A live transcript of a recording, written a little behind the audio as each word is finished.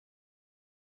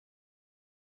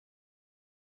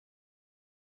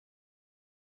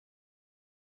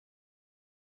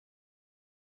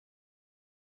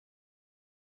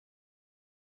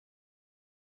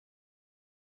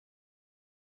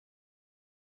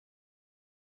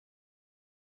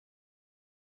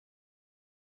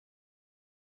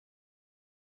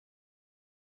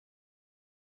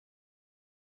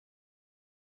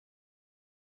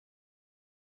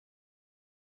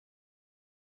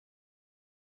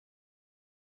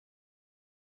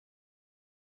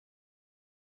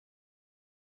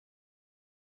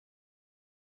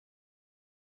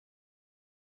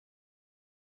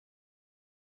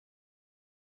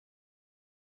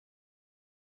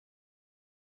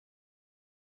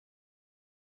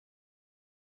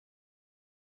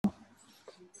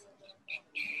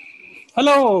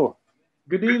Hello.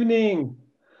 Good evening.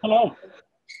 Hello.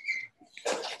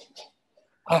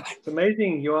 It's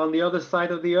amazing. You're on the other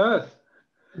side of the earth.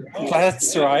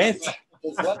 That's right.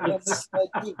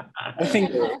 I think,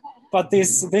 but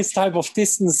this type of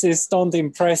distances don't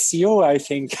impress you, I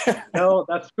think. No,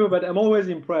 that's true, but I'm always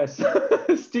impressed.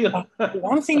 Still.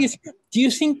 One thing is, do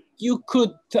you think you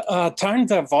could turn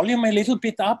the volume a little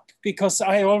bit up? Because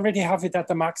I already have it at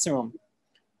the maximum.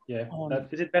 Yeah.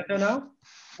 Is it better now?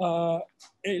 A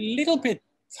little bit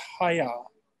higher.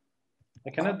 I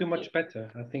cannot do much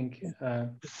better. I think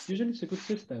usually it's a good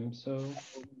system. So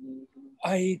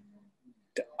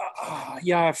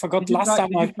yeah, I forgot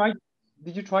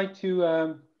Did you try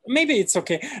to? Maybe it's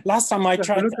okay. Last time I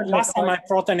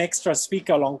brought an extra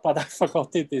speaker along, but I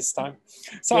forgot it this time.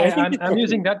 So yeah, I'm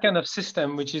using that kind of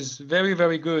system, which is very,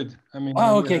 very good. I mean.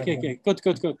 Oh, okay.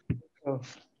 Good.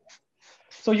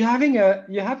 So you're having a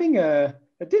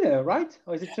dinner, right?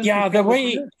 Or is it just the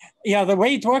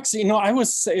way it works, I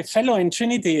was a fellow in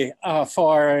Trinity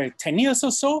for 10 years or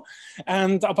so,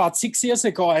 and about 6 years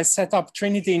ago I set up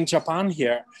Trinity in Japan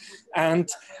here, and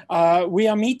we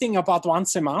are meeting about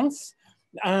once a month,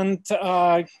 and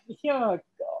here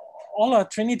all our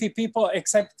Trinity people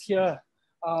except here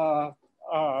our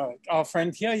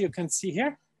friend here, you can see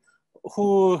here,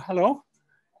 hello.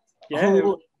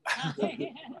 Hello,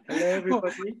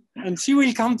 everybody. And she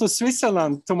will come to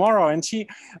Switzerland tomorrow, and she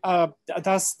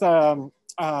does the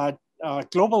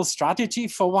global strategy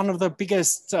for one of the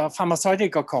biggest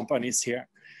pharmaceutical companies here.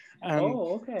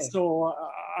 And so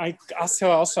I asked her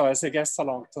also as a guest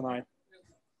along tonight.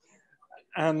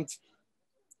 And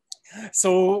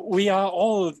so we are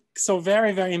all so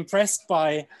very, very impressed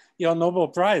by your Nobel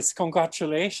Prize.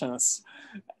 Congratulations.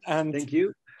 And thank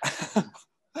you.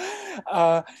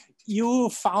 You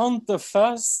found the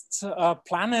first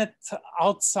planet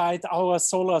outside our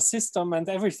solar system, and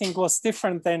everything was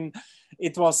different than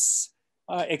it was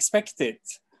expected.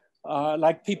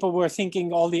 Like people were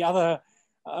thinking all the other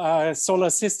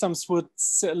solar systems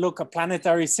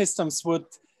planetary systems would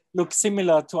look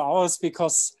similar to ours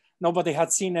because nobody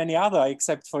had seen any other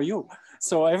except for you.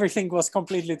 So everything was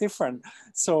completely different.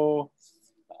 So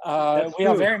we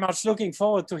are very much looking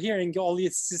forward to hearing all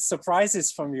these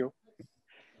surprises from you.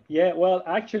 Yeah, well,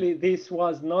 actually, this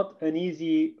was not an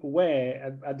easy way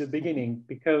at the beginning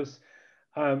because,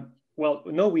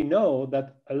 we know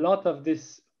that a lot of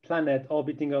this planet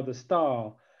orbiting other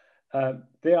star,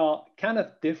 they are kind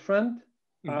of different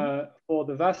for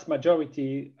the vast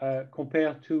majority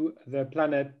compared to the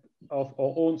planet of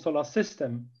our own solar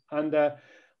system. And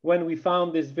when we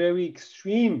found this very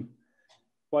extreme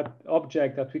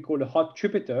object that we call a hot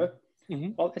Jupiter,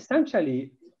 well,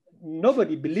 essentially,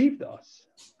 nobody believed us,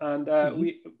 and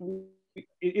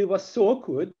it was so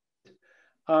awkward.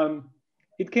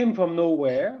 It came from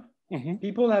nowhere.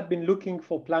 People have been looking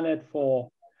for planet for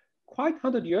quite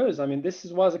 100 years. I mean,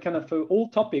 was a kind of an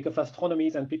old topic of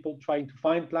astronomy and people trying to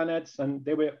find planets, and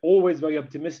they were always very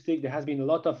optimistic. There has been a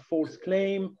lot of false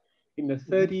claim in the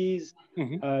 30s,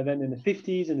 then in the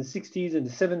 50s, in the 60s, in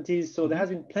the 70s. So there has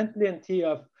been plenty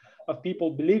of people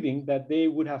believing that they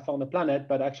would have found a planet,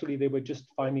 but actually they were just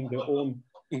finding their own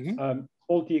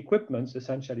faulty equipments,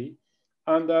 essentially.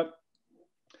 And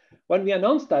when we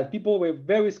announced that, people were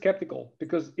very skeptical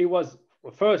because it was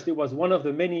one of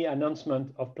the many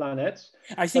announcements of planets.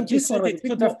 I think you said it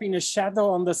could have been a shadow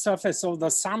on the surface of the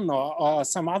sun or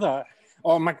some other,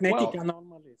 or magnetic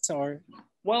anomalies, or...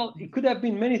 Well, it could have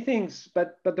been many things,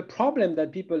 but the problem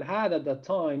that people had at that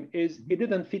time is it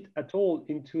didn't fit at all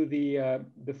into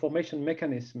the formation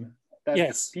mechanism that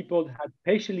people had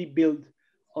patiently built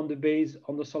on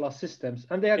the solar systems,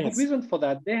 and they had good reason for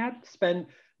that. They had spent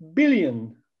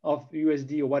billions of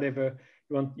USD or whatever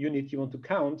unit you want to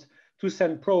count to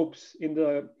send probes in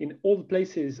all the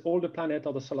places, all the planet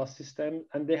of the solar system,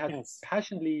 and they had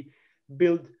passionately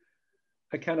built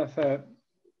a kind of a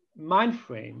mind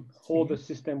frame how the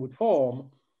system would form.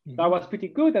 That was pretty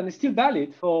good, and it's still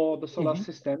valid for the solar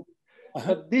system.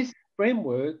 But this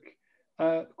framework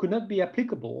could not be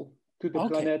applicable to the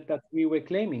planet that we were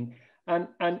claiming.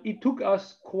 And it took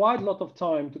us quite a lot of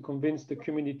time to convince the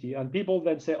community. And people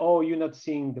then say, oh, you're not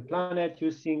seeing the planet,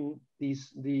 you're seeing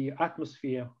the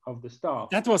atmosphere of the star.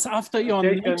 That was after your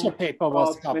Nature paper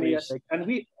was published.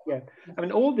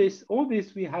 And all this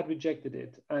we had rejected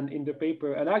it, and in the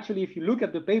paper. And actually, if you look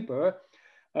at the paper,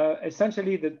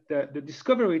 essentially the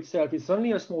discovery itself is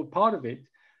only a small part of it.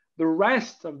 The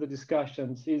rest of the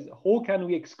discussions is how can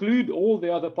we exclude all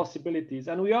the other possibilities?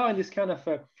 And we are in this kind of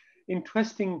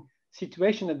interesting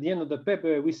situation at the end of the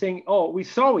paper. We're saying, oh, we're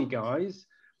sorry, guys.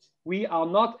 We are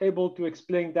not able to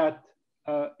explain that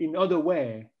in other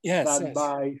way than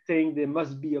by saying there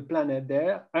must be a planet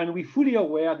there. And we're fully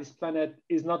aware this planet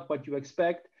is not what you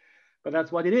expect, but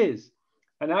that's what it is.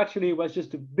 And actually, it was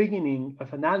just the beginning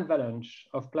of an avalanche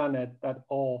of planets that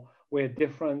all were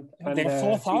different. And there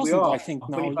are 4,000, I think,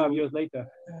 25 years later.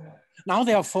 Now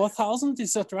there are 4,000,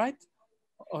 is that right?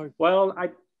 Or... Well,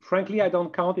 frankly, I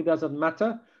don't count. It doesn't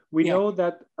matter. We know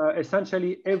that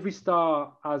essentially every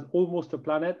star has almost a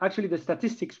planet. Actually, the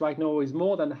statistics right now is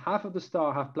more than half of the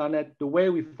stars have planet the way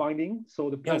we're finding. So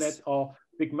the planets are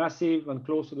big, massive, and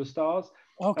close to the stars.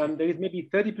 And there is maybe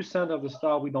 30% of the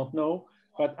star we don't know.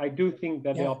 But I do think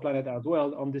that there are planets as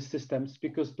well on these systems,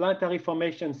 because planetary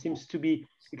formation seems to be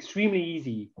extremely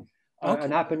easy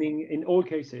and happening in all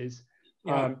cases.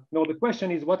 Now, the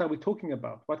question is, what are we talking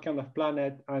about? What kind of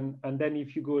planet? And then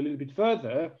if you go a little bit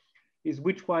further, is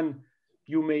which one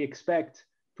you may expect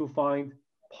to find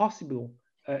possible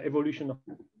evolution of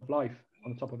life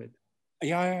on top of it.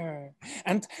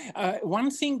 And one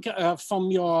thing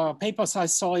from your papers I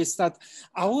saw is that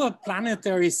our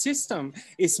planetary system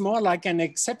is more like an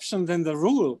exception than the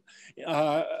rule.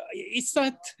 Is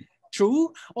that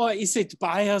true, or is it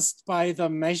biased by the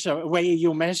way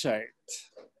you measure it?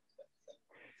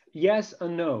 Yes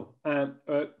and no.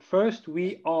 First,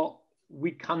 we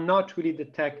cannot really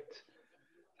detect,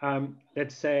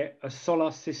 let's say, a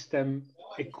solar system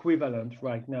equivalent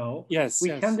right now. We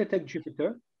can detect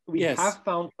Jupiter. We have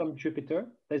found some Jupiter.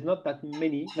 There's not that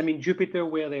many. I mean, Jupiter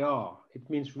where they are. It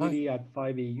means really at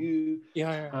 5 AU.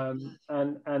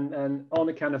 And on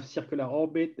a kind of circular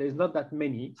orbit. There's not that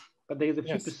many, but there's a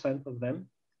few percent of them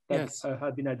that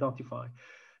have been identified.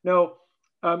 Now,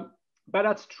 but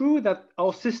that's true that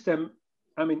our system,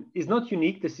 I mean, is not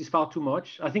unique. This is far too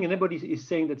much. I think anybody is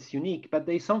saying that's unique, but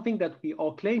there's something that we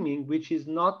are claiming which is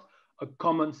not a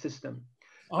common system.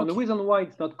 And the reason why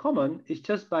it's not common is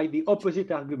just by the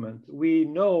opposite argument. We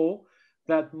know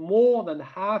that more than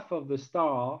half of the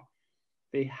stars,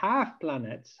 they have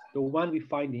planets, the one we're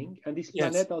finding, and these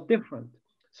planets are different.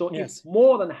 So if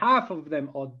more than half of them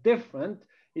are different,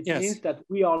 it means that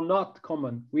we are not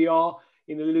common. We are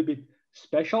in a little bit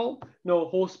special. No,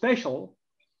 how special?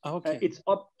 It's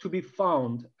up to be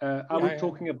found. Are we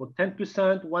talking about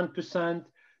 10%, 1%,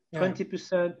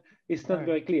 20%? It's not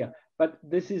very clear. But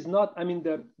this is not, I mean,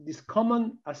 this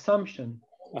common assumption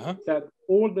that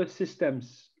all the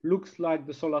systems looks like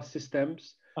the solar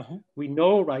systems, we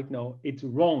know right now it's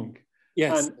wrong.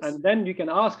 And then you can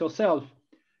ask yourself,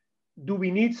 do we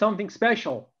need something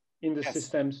special in the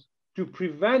systems to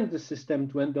prevent the system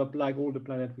to end up like all the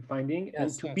planets we're finding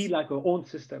and to be like our own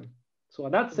system? So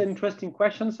that's an interesting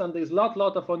question. And there's a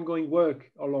lot of ongoing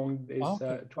work along this,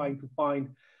 trying to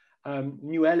find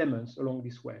new elements along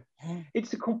this way.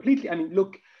 It's a completely, I mean,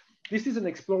 look, this is an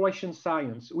exploration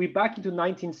science. We're back into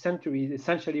 19th century,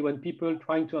 essentially, when people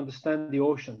trying to understand the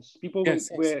oceans. People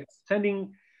were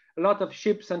sending a lot of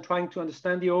ships and trying to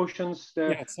understand the oceans,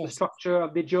 the structure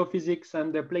of the geophysics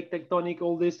and the plate tectonic,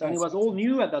 all this. And it was all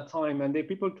new at that time. And the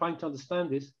people trying to understand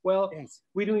this. Well,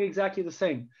 we're doing exactly the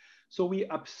same. So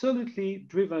we're absolutely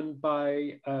driven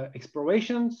by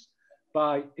explorations,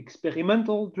 by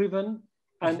experimental driven.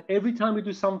 And every time we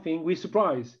do something, we're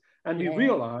surprised. And we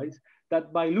realize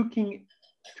that by looking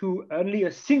to only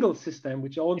a single system,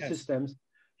 which are own systems,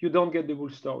 you don't get the whole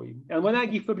story. And when I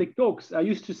give public talks, I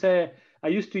used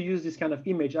to use this kind of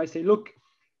image. I say, look,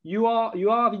 you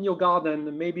have in your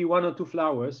garden maybe 1 or 2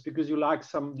 flowers because you like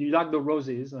the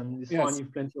roses, and it's fine, you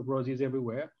have plenty of roses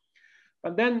everywhere.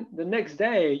 But then the next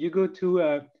day you go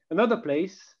to another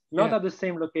place, not at the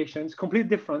same locations, completely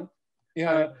different.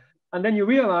 And then you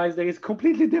realize there is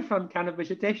completely different kind of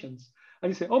vegetations. And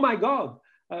you say, oh my God,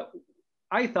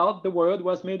 I thought the world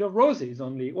was made of roses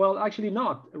only. Well, actually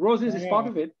not. Roses is part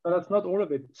of it, but that's not all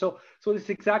of it. So it's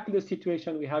exactly the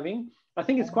situation we're having. I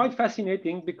think it's quite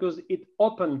fascinating because it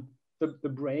opened the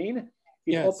brain,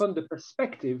 it opened the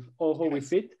perspective of how we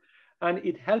fit, and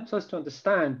it helps us to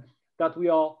understand that we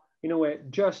are, in a way,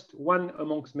 just one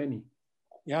amongst many.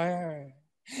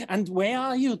 And where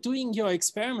are you doing your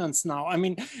experiments now? I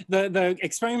mean, the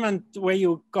experiment where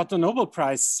you got the Nobel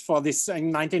Prize for this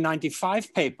in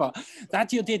 1995 paper,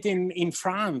 that you did in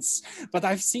France. But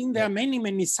I've seen there are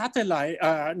many satellite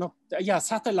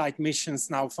missions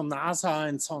now from NASA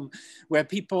and so on, where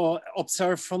people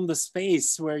observe from the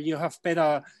space, where you have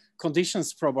better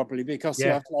conditions probably because you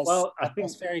have less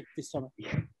atmospheric disturbance.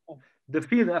 The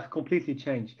field have completely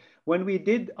changed. When we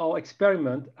did our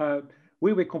experiment,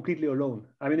 we were completely alone.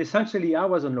 I mean, essentially, I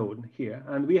was alone here,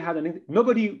 and we had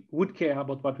nobody would care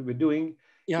about what we were doing.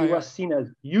 It was seen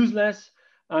as useless,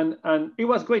 and it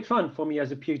was great fun for me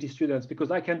as a PhD student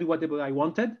because I can do whatever I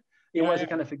wanted. It was a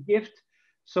kind of a gift.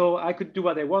 So I could do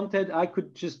what I wanted. I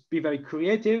could just be very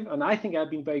creative. And I think I've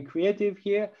been very creative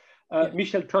here.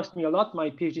 Michel trusts me a lot, my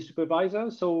PhD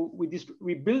supervisor. So we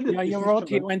built Yeah, this you wrote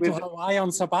you instrument went to Hawaii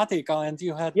on sabbatical and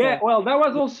you had... Yeah, well, that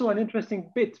was also an interesting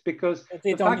bit because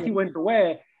the fact he went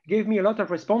away gave me a lot of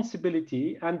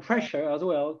responsibility and pressure as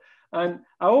well. And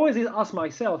I always ask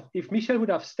myself, if Michel would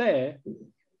have stayed,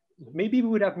 maybe we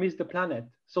would have missed the planet.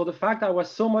 So the fact I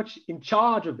was so much in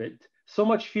charge of it, so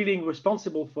much feeling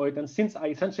responsible for it, and since I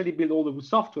essentially built all the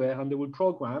software and the whole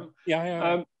program,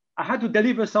 I had to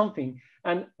deliver something.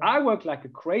 And I worked like a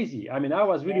crazy. I mean, I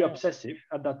was really obsessive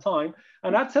at that time,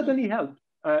 and that certainly helped.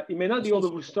 It may not be all the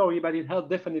whole story, but it helped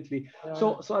definitely.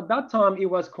 So at that time, it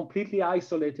was completely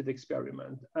isolated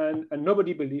experiment, and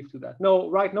nobody believed to that. No,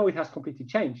 right now it has completely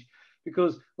changed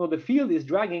because the field is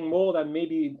dragging more than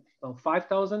maybe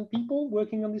 5,000 people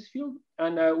working on this field,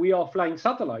 and we are flying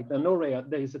satellite. And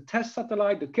there is a test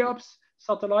satellite, the Cheops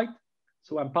satellite.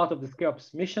 So I'm part of the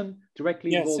Cheops mission,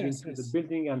 directly involved into the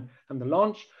building and the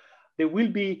launch. There will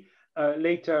be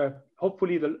later,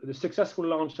 hopefully, the successful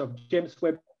launch of James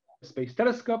Webb Space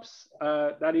Telescopes.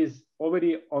 That is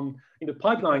already in the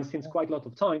pipeline since quite a lot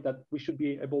of time, that we should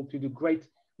be able to do great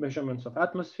measurements of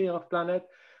atmosphere of planet.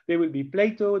 There will be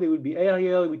Plato, there will be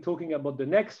Ariel. We're talking about the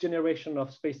next generation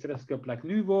of space telescope like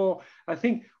LUVO. I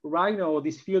think right now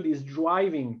this field is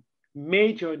driving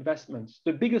major investments.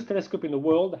 The biggest telescope in the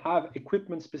world have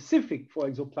equipment specific for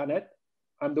exoplanet.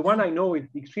 And the one I know is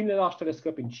the extremely large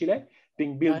telescope in Chile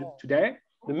being built today.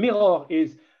 The mirror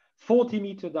is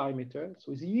 40-meter diameter,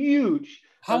 so it's huge.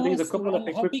 How big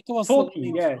was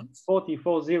 40,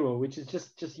 40, which is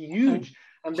just huge.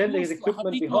 And then there's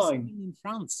equipment behind. In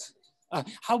France?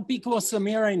 How big was the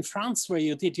mirror in France where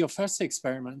you did your first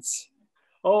experiments?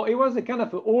 Oh, it was a kind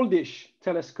of an oldish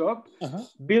telescope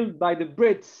built by the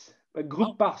Brits, a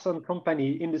Group Parson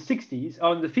company in the 60s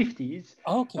or in the 50s.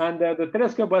 And the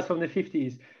telescope was from the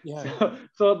 50s.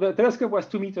 So the telescope was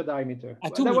 2-meter diameter.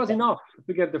 That was enough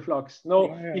to get the flux.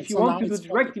 No, if you want to do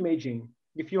direct imaging,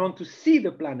 if you want to see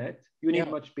the planet, you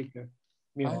need much bigger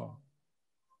mirror.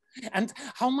 And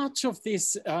how much of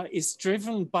this is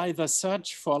driven by the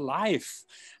search for life,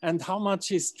 and how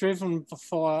much is driven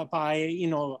by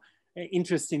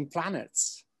interesting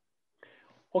planets?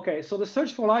 Okay, so the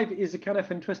search for life is a kind of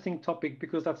interesting topic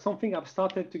because that's something I've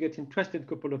started to get interested a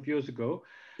couple of years ago.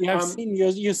 Yeah, I've seen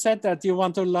you said that you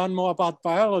want to learn more about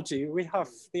biology. We have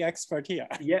the expert here.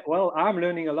 Yeah, well, I'm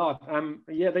learning a lot.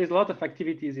 There's a lot of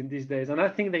activities in these days, and I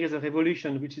think there is a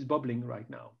revolution which is bubbling right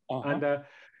now. And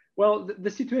well, the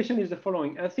situation is the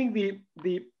following. I think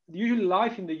the usual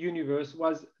life in the universe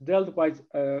was dealt with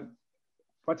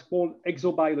what's called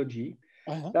exobiology.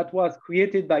 That was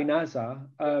created by NASA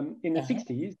in the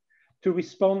 60s to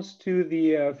respond to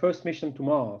the first mission to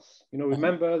Mars.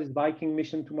 Remember this Viking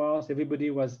mission to Mars? Everybody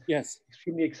was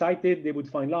extremely excited. They would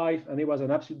find life, and it was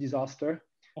an absolute disaster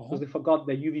because they forgot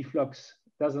that UV flux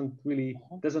doesn't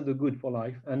do good for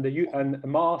life, and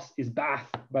Mars is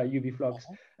bathed by UV flux,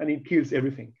 and it kills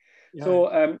everything.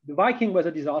 So the Viking was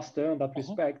a disaster in that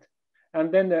respect. And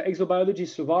then the exobiology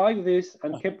survived this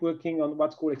and kept working on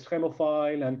what's called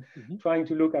extremophile and trying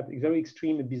to look at very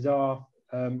extreme and bizarre,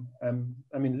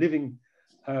 living,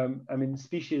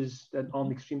 species that are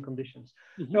in extreme conditions.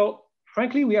 Now,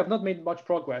 frankly, we have not made much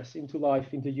progress into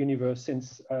life in the universe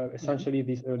since essentially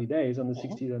these early days on the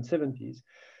 60s and 70s,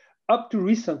 up to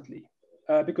recently.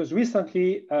 Because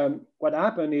recently, what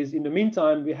happened is, in the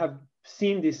meantime, we have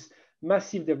seen this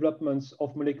massive developments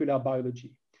of molecular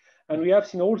biology. And we have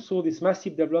seen also these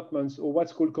massive developments of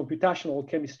what's called computational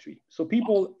chemistry. So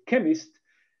chemists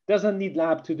doesn't need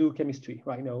lab to do chemistry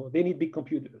right now. They need big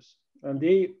computers. And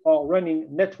they are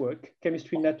running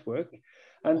chemistry network.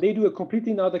 And they do a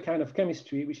completely another kind of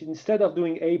chemistry, which instead of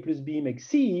doing A plus B makes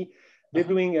C, they're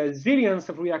doing zillions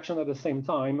of reactions at the same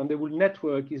time. And the whole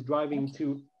network is driving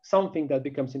to something that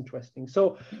becomes interesting.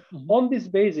 So on this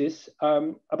basis,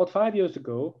 about 5 years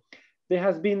ago, there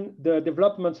has been the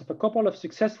development of a couple of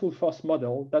successful first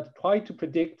models that try to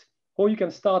predict how you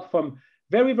can start from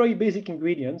very, very basic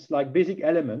ingredients, like basic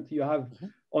element you have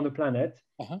on a planet,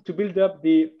 to build up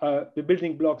the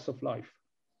building blocks of life.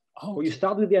 So you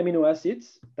start with the amino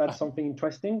acids. That's something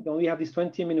interesting. Then we have these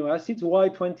 20 amino acids. Why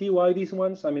 20? Why these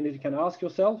ones? I mean, you can ask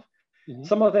yourself.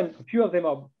 Some of them, a few of them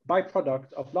are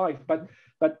byproduct of life, but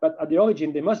at the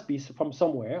origin, they must be from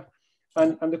somewhere.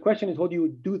 And the question is, how do you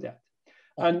do that?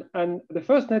 And the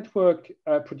first network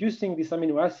producing this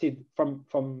amino acid from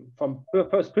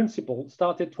first principle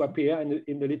started to appear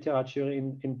in the literature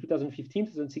in 2015,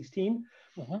 2016.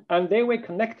 And they were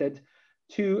connected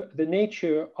to the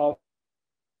nature of...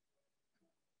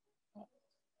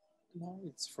 No,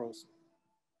 it's frozen.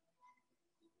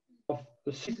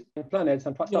 the system planets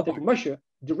and started to measure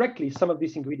directly some of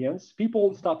these ingredients,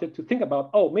 people started to think about,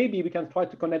 oh, maybe we can try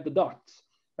to connect the dots.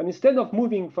 And instead of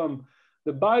moving from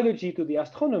the biology to the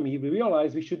astronomy, we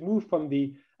realized we should move from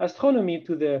the astronomy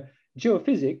to the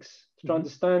geophysics to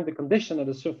understand the condition at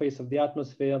the surface of the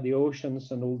atmosphere, the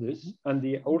oceans, and all this, and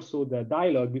also the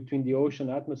dialogue between the ocean,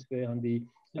 atmosphere, and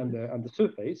the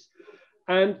surface.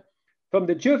 And from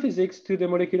the geophysics to the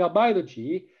molecular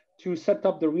biology to set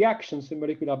up the reactions, the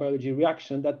molecular biology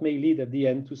reaction that may lead at the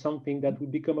end to something that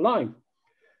would become alive.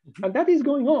 And that is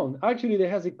going on. Actually, there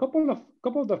has a couple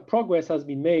of progress has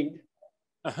been made.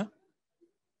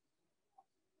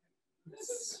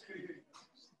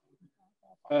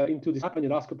 Into this happened in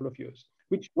the last couple of years,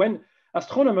 which when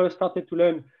astronomers started to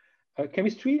learn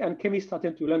chemistry and chemists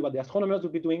started to learn what the astronomers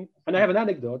would be doing. And I have an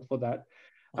anecdote for that.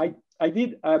 I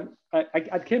did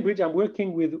at Cambridge. I'm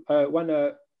working with one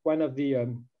of the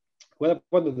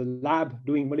lab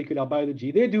doing molecular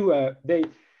biology. They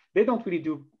don't really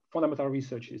do fundamental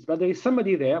researches, but there is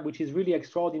somebody there which is really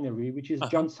extraordinary, which is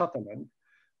John Sutherland,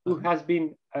 who has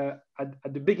been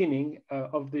at the beginning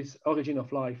of this origin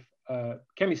of life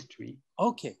chemistry.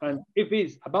 Okay. And if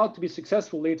he's about to be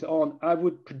successful later on, I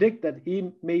would predict that he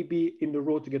may be in the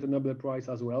road to get a Nobel Prize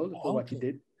as well for what he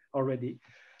did already.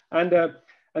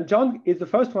 And John is the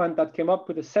first one that came up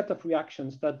with a set of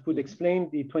reactions that would explain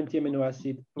the 20 amino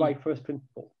acid by first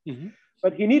principle.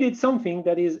 But he needed something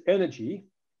that is energy,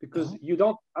 because you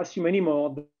don't assume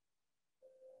anymore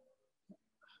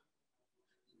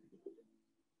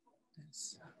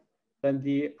than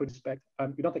the expect.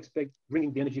 You don't expect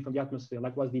bringing the energy from the atmosphere,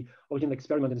 like was the original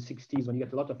experiment in the 60s when you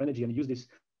get a lot of energy and you use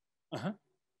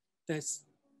this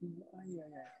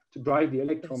to drive the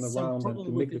electron around and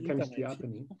to make the chemistry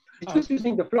happening. It's just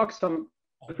using the flux from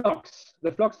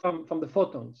the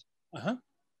photons.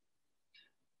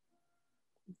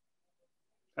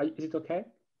 Is it okay?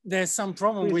 There's some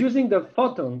problem with using the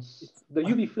photons, the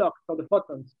UV flux of the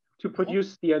photons to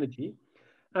produce the energy.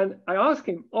 And I asked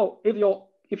him, oh, if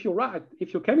you're right,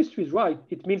 if your chemistry is right,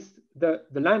 it means the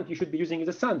lamp you should be using is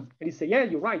the sun. And he said, yeah,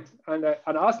 you're right. And I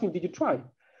asked him, did you try?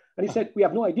 And he said, we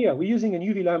have no idea. We're using an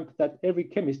UV lamp that every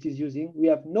chemist is using. We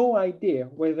have no idea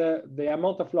whether the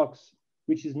amount of flux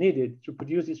which is needed to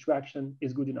produce this reaction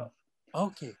is good enough.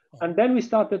 Okay. And then we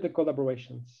started the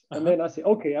collaborations. And then I said,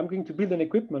 okay, I'm going to build an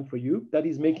equipment for you that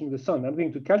is making the sun. I'm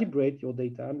going to calibrate your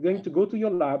data. I'm going to go to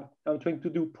your lab. I'm trying to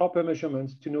do proper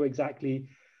measurements to know exactly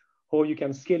how you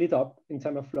can scale it up in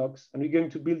terms of flux. And we're going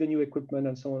to build a new equipment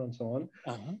and so on and so on.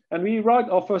 And we wrote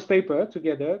our first paper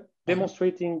together,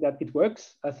 demonstrating that it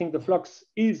works. I think the flux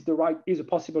is a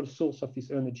possible source of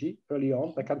this energy early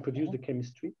on that can produce the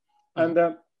chemistry.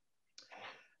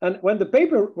 And when the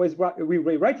paper we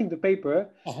were writing the paper,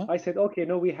 I said, okay,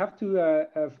 no, we have to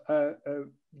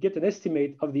get an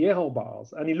estimate of the error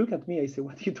bars. And he looked at me, I said,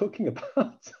 what are you talking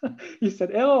about? He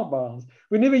said, error bars.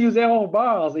 We never use error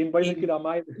bars in molecular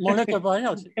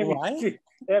biology. Why?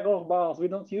 Error bars, we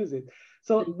don't use it.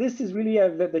 So this is really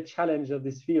the challenge of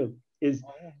this field, is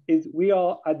we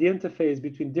are at the interface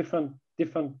between different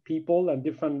people and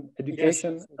different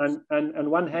education. Yes. And on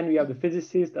one hand, we have the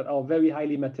physicists that are very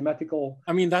highly mathematical.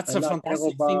 I mean, that's a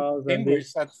fantastic thing,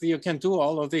 Cambridge, that you can do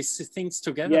all of these things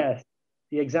together. Yes,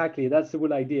 exactly. That's the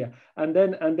whole idea. And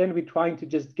then we're trying to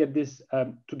just get this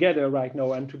together right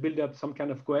now and to build up some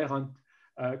kind of coherent,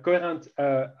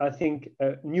 I think,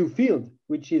 new field,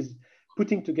 which is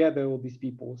putting together all these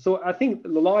people. So I think the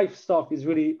life stuff is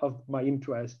really of my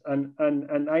interest. And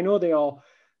I know there are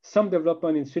some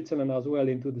development in Switzerland as well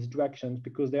into this direction,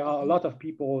 because there are a lot of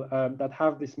people that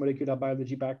have this molecular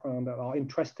biology background that are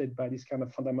interested by this kind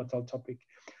of fundamental topic.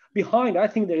 Behind, I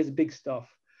think there is big stuff,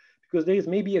 because there is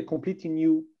maybe a completely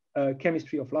new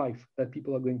chemistry of life that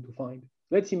people are going to find.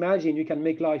 Let's imagine you can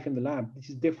make life in the lab. This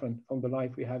is different from the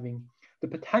life we're having. The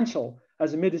potential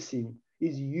as a medicine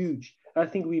is huge. I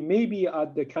think we may be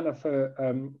at the kind of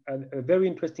a very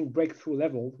interesting breakthrough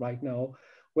level right now,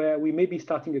 where we may be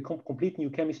starting a complete new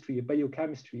chemistry, a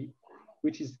biochemistry,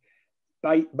 which is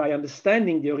by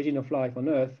understanding the origin of life on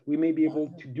Earth, we may be able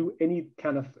to do any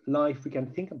kind of life we can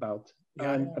think about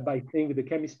by playing with the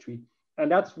chemistry.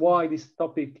 And that's why this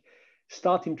topic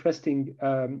start interesting,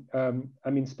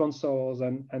 sponsors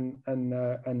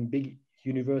and big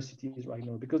universities right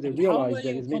now, because they realize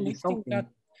there is maybe something.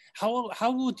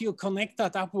 How would you connect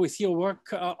that up with your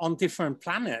work on different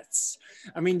planets?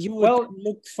 I mean, you would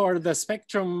look for the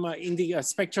spectrum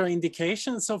spectral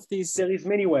indications of these. There is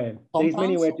many ways. There is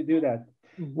many ways to do that.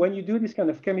 When you do this kind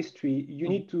of chemistry, you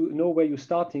need to know where you're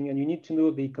starting, and you need to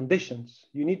know the conditions.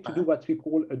 You need to do what we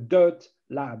call a dirt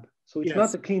lab. So it's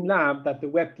not a clean lab, that the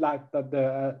wet lab that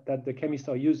the chemists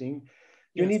are using.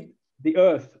 You need the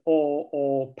Earth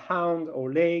or pond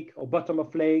or lake or bottom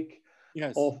of lake,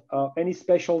 Yes. of any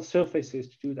special surfaces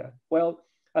to do that? Well,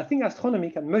 I think astronomy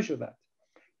can measure that.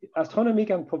 Astronomy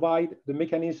can provide the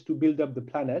mechanisms to build up the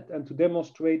planet and to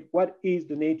demonstrate what is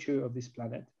the nature of this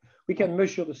planet. We can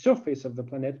measure the surface of the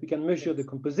planet. We can measure the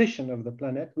composition of the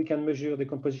planet. We can measure the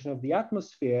composition of the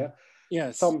atmosphere.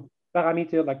 Yes. Some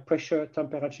parameters like pressure,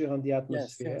 temperature on the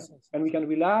atmosphere. Yes. And we can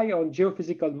rely on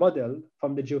geophysical model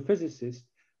from the geophysicists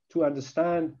to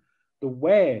understand the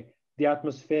way the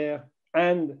atmosphere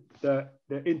and the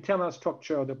internal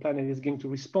structure of the planet is going to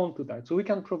respond to that. So we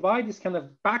can provide this kind of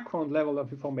background level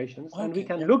of information, and we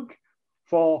can look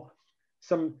for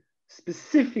some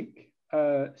specific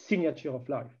signature of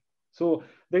life. So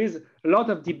there is a lot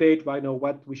of debate right now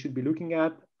what we should be looking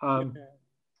at.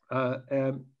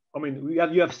 I mean,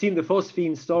 you have seen the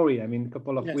phosphine story. I mean, a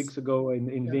couple of weeks ago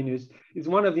in Venus. It's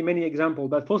one of the many examples,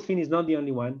 but phosphine is not the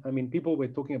only one. I mean, people were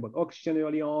talking about oxygen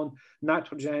early on,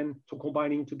 nitrogen, so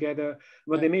combining together,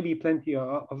 but there may be plenty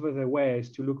of other ways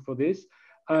to look for this.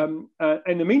 In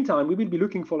the meantime, we will be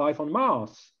looking for life on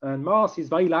Mars, and Mars is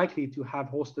very likely to have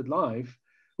hosted life.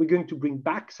 We're going to bring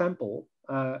back sample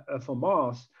from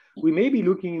Mars. We may be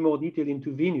looking in more detail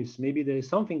into Venus. Maybe there is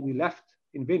something we left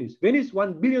in Venus. Venus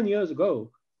 1 billion years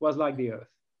ago was like the Earth.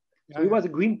 So it was a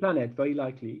green planet, very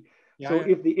likely. So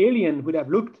if the alien would have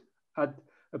looked at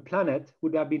a planet,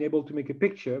 would have been able to make a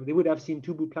picture, they would have seen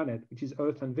two blue planets, which is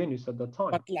Earth and Venus at that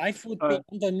time. But life would be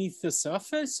underneath the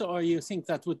surface, or you think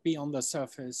that would be on the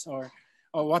surface, or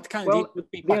what kind? Well, it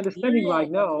would be the understanding right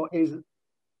now is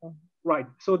right.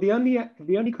 So the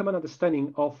only common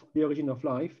understanding of the origin of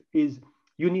life is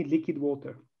you need liquid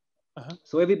water.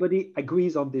 So everybody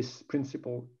agrees on this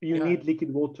principle. You need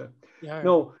liquid water.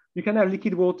 No, you can have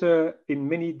liquid water in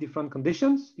many different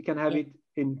conditions. You can have it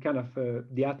in kind of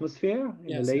the atmosphere,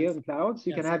 in the layer and clouds.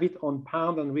 You can have it on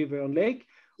pond and river and lake,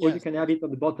 or you can have it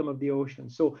on the bottom of the ocean.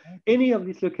 So any of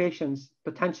these locations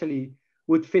potentially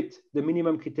would fit the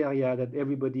minimum criteria that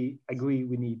everybody agree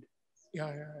we need.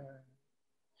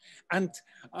 And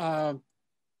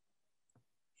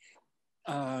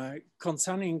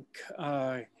concerning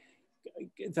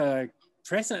the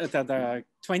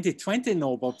 2020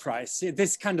 Nobel Prize,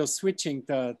 this kind of switching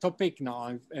the topic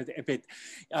now a bit.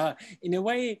 In a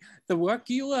way, the work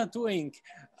you are doing,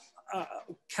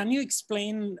 can you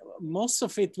explain most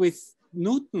of it with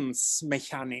Newton's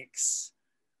mechanics?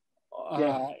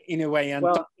 In a way, and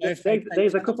well,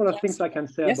 there's a couple of things I can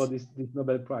say about this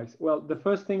Nobel Prize. Well, the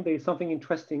first thing, there is something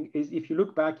interesting, is if you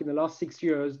look back in the last 6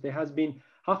 years, there has been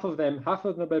half of the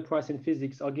Nobel Prize in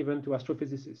physics are given to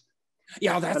astrophysicists.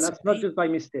 And that's not just by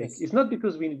mistake. It's not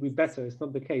because we're better. It's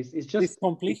not the case. It's just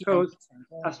because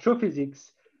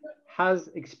astrophysics has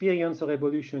experienced a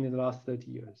revolution in the last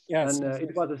 30 years.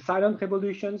 It was a silent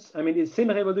revolution. I mean, it's the same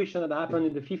revolution that happened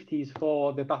in the 50s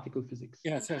for the particle physics.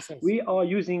 We are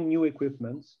using new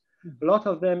equipment. A lot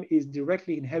of them is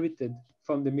directly inherited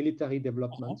from the military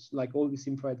developments, like all these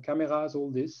infrared cameras,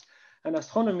 all this. And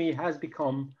astronomy has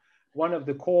become one of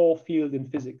the core fields in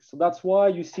physics. So that's why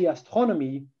you see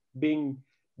astronomy being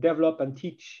developed and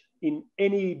teach in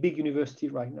any big university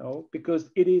right now, because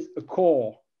it is a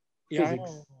core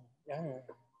physics.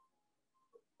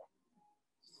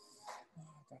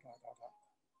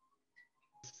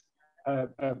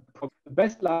 The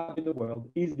best lab in the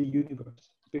world is the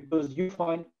universe, because you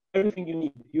find everything you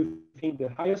need. You find the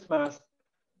highest mass,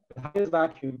 the highest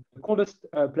vacuum, the coldest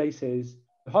places,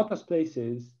 the hottest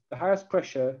places, the highest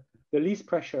pressure, the least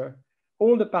pressure,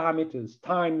 all the parameters,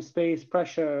 time, space,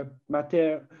 pressure,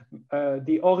 matter,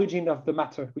 the origin of the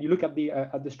matter. When you look at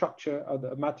the structure of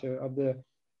the matter, of the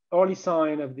early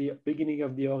sign of the beginning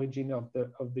of the origin of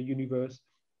the universe,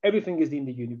 everything is in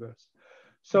the universe.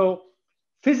 So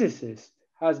physicists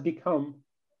has become,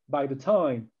 by the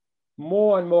time,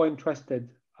 more and more interested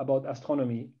about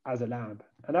astronomy as a lab.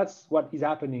 And that's what is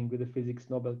happening with the Physics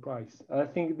Nobel Prize. And I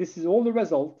think this is all the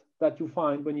result that you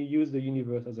find when you use the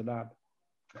universe as a lab.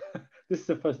 This is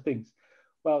the first thing.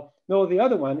 Well, no, the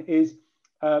other one is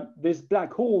this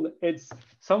black hole. It's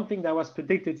something that was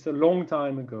predicted a long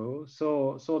time ago.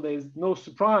 So there's no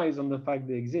surprise on the fact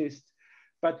they exist.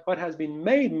 But what has been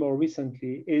made more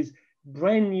recently is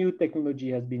brand new technology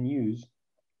has been used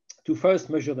to first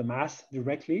measure the mass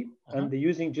directly. And they're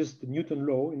using just the Newton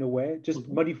law in a way, just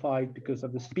modified because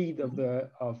of the speed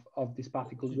of this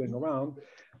particle going around.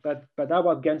 But that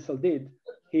what Gensel did,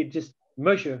 he just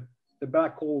measured the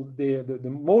black hole, the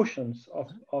motions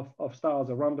of stars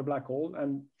around the black hole.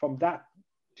 And from that,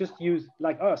 just use,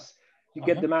 like us, you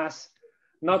get the mass,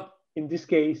 not in this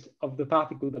case of the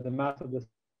particle, but the mass of the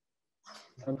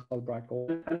central black hole.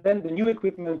 And then the new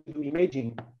equipment to do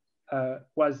imaging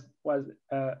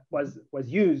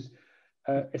used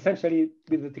essentially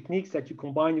with the techniques that you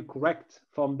combine, you correct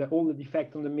from all the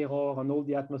defects on the mirror and all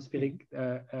the atmospheric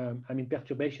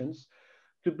perturbations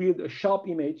to build a sharp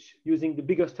image using the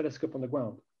biggest telescope on the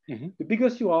ground. The bigger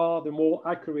you are, the more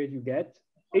accurate you get.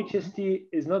 HST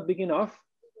is not big enough.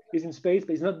 It's in space,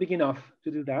 but it's not big enough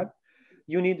to do that.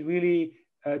 You need really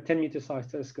 10-meter size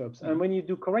telescopes. And when you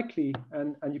do correctly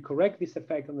and you correct this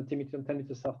effect on the 10-meter and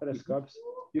 10-meter size telescopes,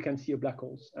 you can see black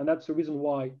holes. And that's the reason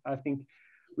why I think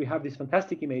we have this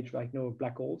fantastic image right now of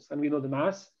black holes, and we know the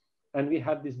mass, and we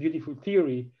have this beautiful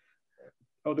theory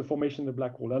of the formation of the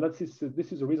black hole. And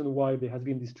this is the reason why there has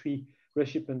been these three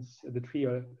recipients, the three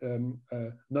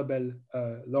Nobel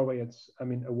laureates,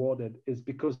 awarded, is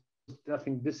because I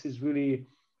think this is really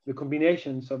the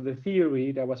combinations of the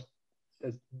theory that was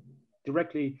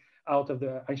directly out of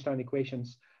the Einstein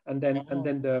equations, and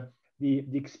then the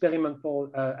experimental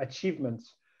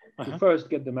achievements to first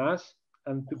get the mass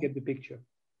and to get the picture.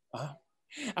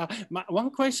 One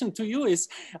question to you is,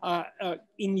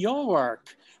 in your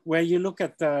work, where you look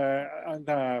at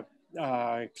the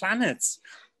planets,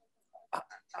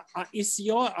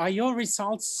 are your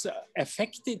results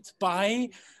affected by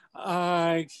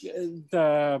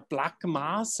the black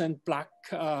mass and black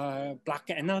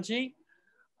energy?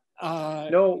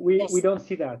 No, we don't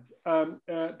see that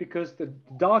because the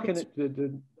dark energy.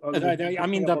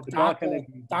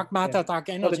 Dark matter, dark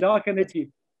energy. So the dark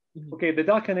energy. Okay, the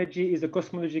dark energy is a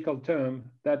cosmological term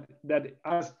that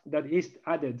is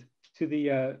added to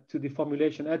the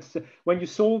formulation. That's when you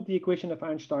solve the equation of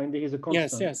Einstein, there is a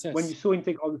constant. Yes. When you solve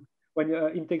integral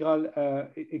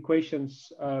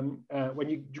equations, when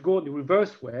you go the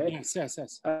reverse way,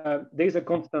 there is a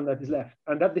constant that is left,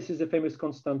 and this is a famous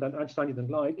constant that Einstein didn't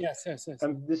like. Yes.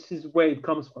 And this is where it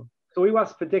comes from. So it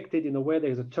was predicted in a way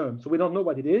there is a term. So we don't know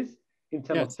what it is in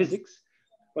terms of physics.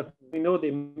 But we know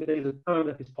there is a term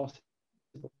that is possible.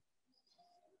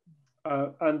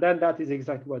 And then that is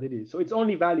exactly what it is. So it's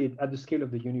only valid at the scale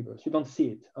of the universe. You don't see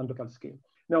it on local scale.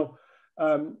 Now,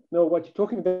 what you're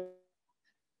talking about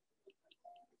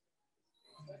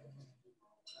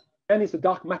then is the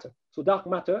dark matter. So dark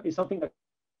matter is something that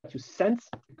you sense,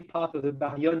 part of the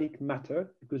baryonic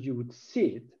matter, because you would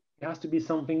see it. It has to be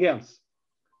something else.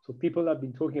 So people have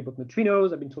been talking about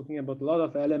neutrinos. I've been talking about a lot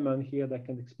of elements here that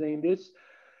can explain this.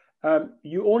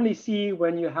 You only see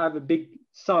when you have a big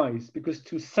size, because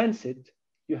to sense it,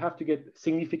 you have to get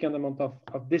significant amount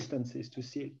of distances to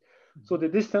see it. So the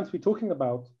distance we're talking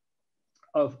about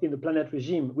in the planet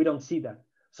regime, we don't see that.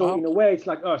 So in a way, it's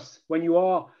like us. When you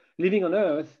are living on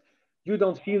Earth, you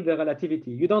don't feel the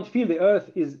relativity. You don't feel the Earth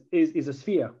is a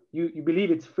sphere. You believe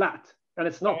it's flat, and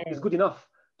it's not. It's good enough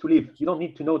to live. You don't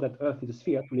need to know that Earth is a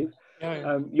sphere to live.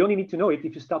 You only need to know it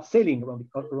if you start sailing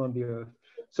around the Earth.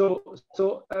 So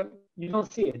you don't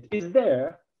see it. It's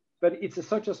there, but it's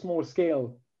such a small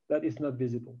scale that it's not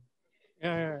visible.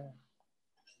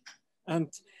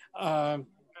 And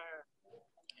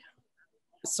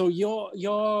so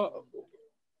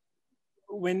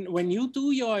when you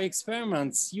do your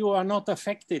experiments, you are not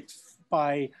affected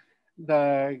by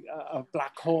the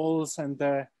black holes and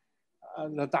the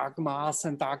dark mass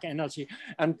and dark energy.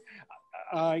 And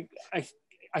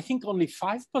I think only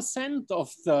 5% of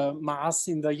the mass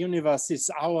in the universe is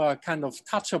our kind of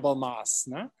touchable mass,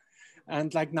 no?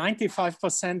 And like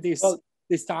 95% is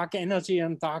this dark energy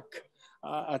and dark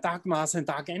mass and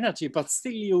dark energy. But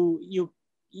still,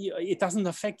 it doesn't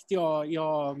affect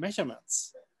your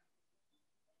measurements.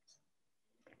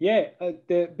 Yeah,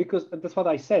 because that's what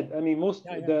I said. I mean,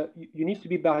 you need to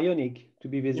be baryonic to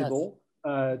be visible,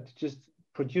 to just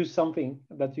produce something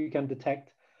that you can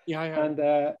detect. And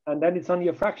then it's only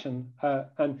a fraction.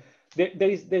 And there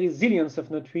is zillions of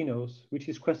neutrinos, which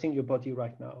is crossing your body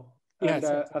right now. And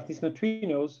as these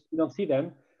neutrinos, you don't see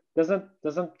them,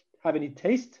 doesn't have any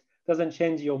taste, doesn't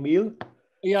change your meal.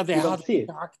 Yeah, they don't see it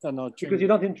because you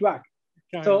don't interact.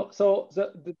 So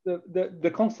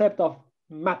the concept of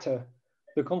matter,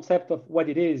 the concept of what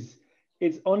it is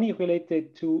only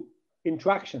related to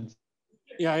interactions.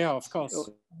 Yeah, of course.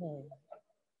 So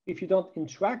if you don't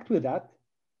interact with that,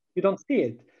 you don't see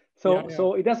it.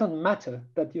 So it doesn't matter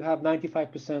that you have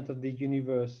 95% of the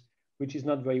universe, which is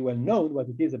not very well known what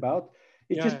it is about.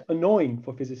 It's just annoying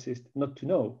for physicists not to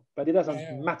know, but it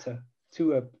doesn't matter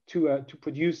to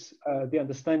produce the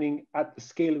understanding at the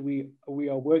scale we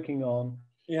are working on.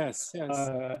 Yes.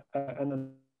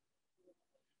 And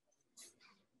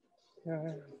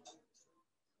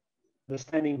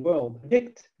understanding world,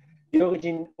 predict the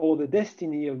origin or the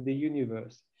destiny of the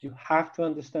universe. You have to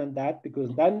understand that,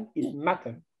 because then it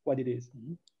matters what it is.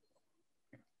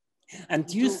 And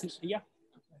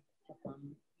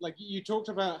like you talked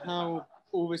about how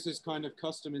all this is kind of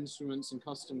custom instruments and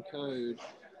custom code,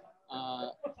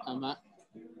 and that.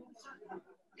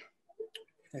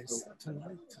 Today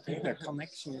the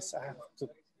connection is, I have to,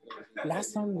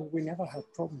 last time we never had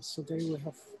problems. Today we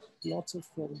have lots of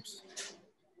problems.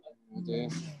 Yeah.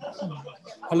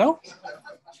 Hello?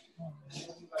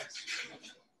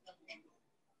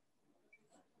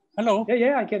 Hello?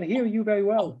 Yeah, I can hear you very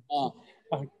well.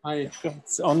 Hi.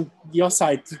 It's on your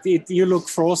side. You look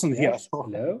frozen here.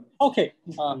 Hello? Okay.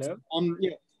 Hello?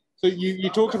 Yeah. So you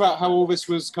talked about how all this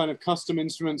was kind of custom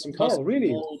instruments and custom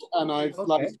really? code, and I've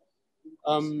like,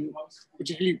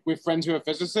 particularly with friends who are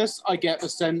physicists, I get the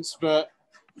sense that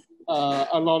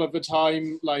a lot of the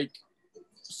time, like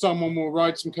someone will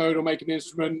write some code or make an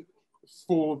instrument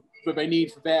that they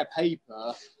need for their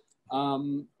paper,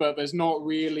 but there's not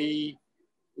really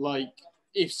like,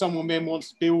 if someone then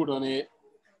wants to build on it,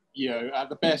 you know, at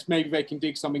the best, maybe they can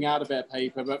dig something out of their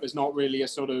paper, but there's not really a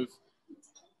sort of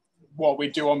what we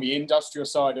do on the industrial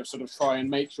side of sort of try and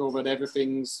make sure that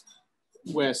everything's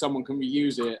where someone can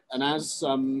reuse it. And as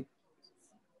all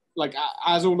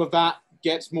of that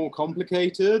gets more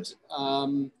complicated,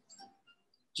 do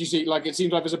you see, like, it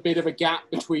seems like there's a bit of a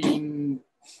gap between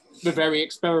the very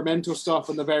experimental stuff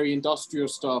and the very industrial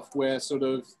stuff, where sort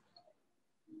of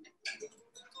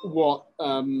what,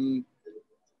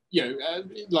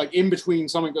 like in between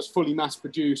something that's fully mass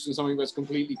produced and something that's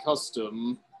completely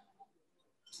custom,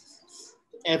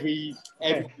 every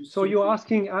So you're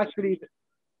asking actually,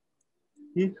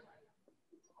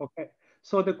 okay.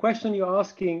 So the question you're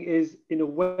asking is, in a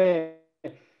way,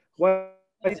 what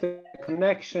is the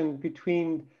connection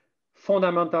between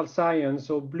fundamental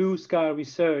science or blue sky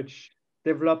research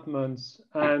developments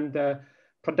and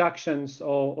productions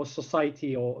or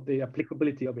society, or the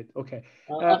applicability of it? Okay,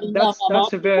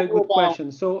 that's a very good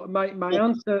question. So my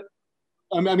answer.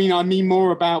 I mean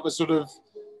more about the sort of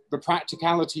the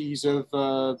practicalities of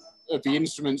the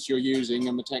instruments you're using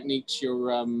and the techniques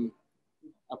you're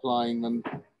applying them.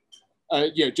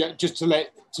 Just to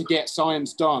get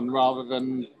science done rather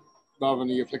than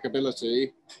the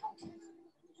applicability.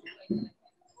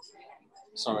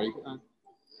 Sorry.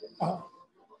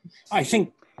 I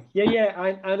think. Yeah,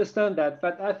 I understand that,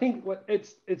 but I think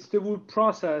it's the whole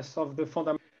process of the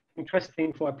fundamental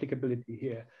interesting for applicability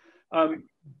here.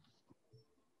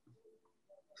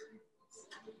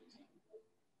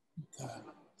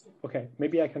 Okay,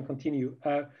 maybe I can continue.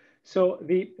 So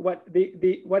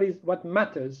what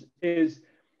matters is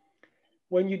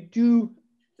when you do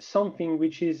something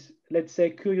which is, let's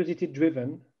say, curiosity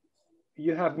driven,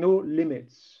 you have no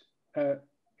limits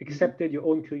excepted your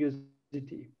own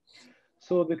curiosity.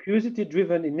 So the curiosity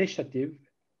driven initiative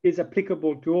is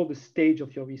applicable to all the stage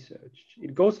of your research.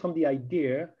 It goes from the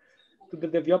idea to the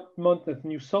development of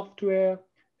new software,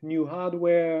 new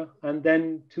hardware, and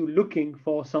then to looking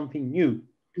for something new.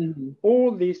 All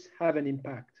this have an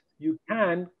impact. You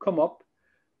can come up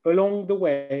along the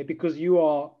way, because you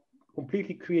are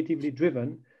completely creatively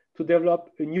driven, to develop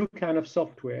a new kind of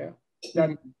software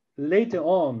that later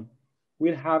on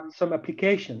will have some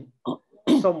application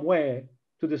somewhere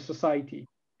to the society.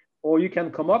 Or you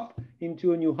can come up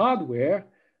into a new hardware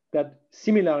that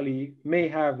similarly may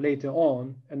have later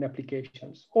on an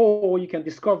applications. Or you can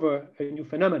discover a new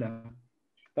phenomena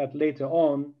that later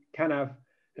on can have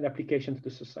an application to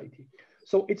the society.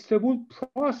 So it's the whole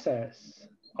process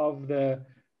of the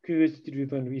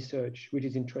curiosity-driven research which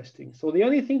is interesting. So the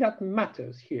only thing that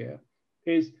matters here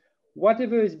is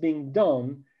whatever is being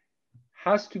done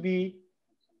has to be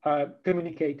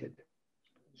communicated.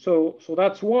 So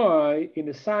that's why in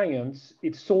the science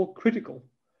it's so critical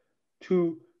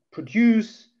to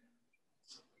produce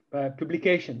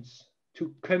publications,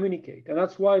 to communicate. And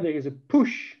that's why there is a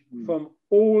push from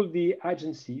all the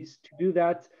agencies to do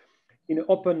that in an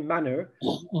open manner,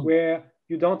 where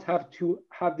you don't have to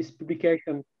have this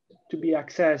publication to be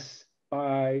accessed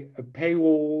by a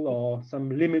paywall or some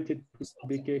limited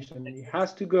publication. It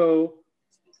has to go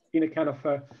in a kind of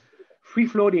a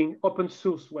free-floating open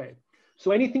source way.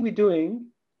 So anything we're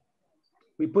doing,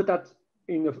 we put that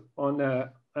in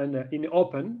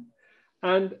open.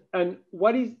 And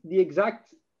what is the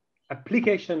exact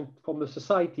application from the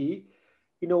society?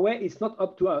 In a way, it's not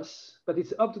up to us, but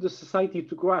it's up to the society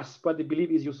to grasp what they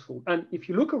believe is useful. And if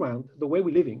you look around the way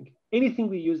we're living, anything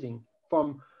we're using,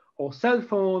 from our cell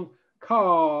phone,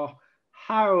 car,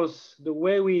 house, the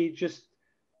way we just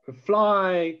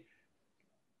fly,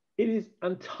 it is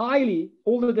entirely,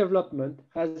 all the development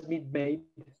has been made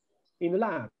in a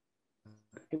lab,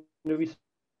 in a research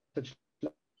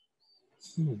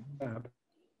lab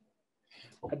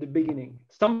at the beginning.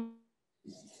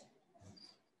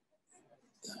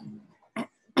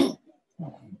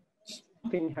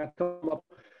 something had come up,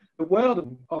 the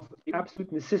world of the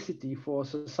absolute necessity for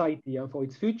society and for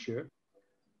its future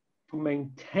to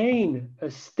maintain a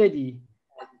steady,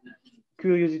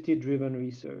 curiosity-driven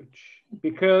research,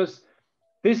 because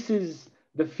this is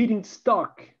the feeding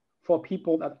stock for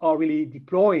people that are really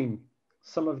deploying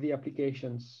some of the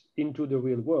applications into the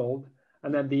real world,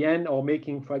 and at the end are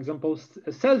making, for example,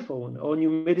 a cell phone or new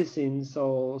medicines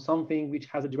or something which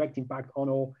has a direct impact on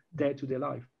our day-to-day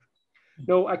life.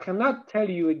 No, I cannot tell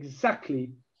you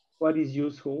exactly what is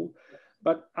useful,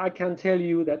 but I can tell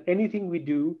you that anything we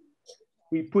do,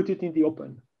 we put it in the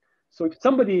open. So if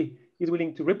somebody is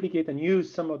willing to replicate and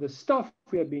use some of the stuff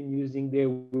we have been using, they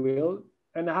will.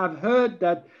 And I have heard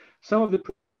that some of the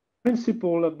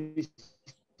principle of this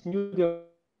new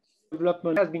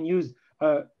development has been used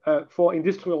for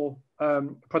industrial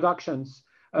productions.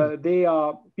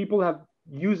 People have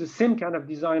used the same kind of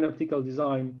design, optical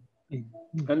design,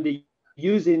 and they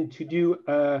use it to do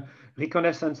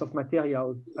reconnaissance of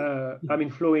material,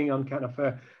 flowing on kind of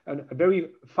a very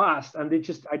fast, and they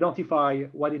just identify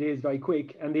what it is very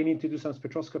quick, and they need to do some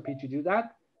spectroscopy to do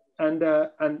that.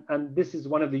 And this is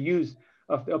one of the use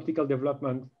of the optical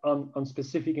development on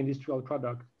specific industrial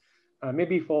product.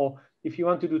 Maybe for, if you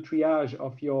want to do triage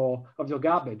of your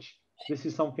garbage, this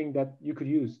is something that you could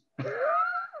use.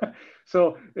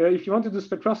 So if you want to do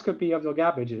spectroscopy of your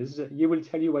garbages, you will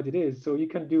tell you what it is. So you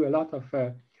can do a lot of,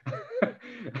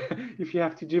 if you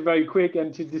have to do very quick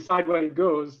and to decide where it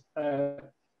goes,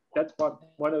 that's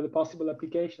one of the possible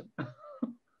applications.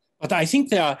 But I think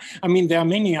there are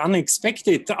many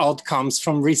unexpected outcomes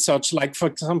from research, like, for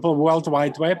example, World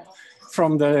Wide Web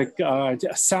from the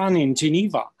CERN in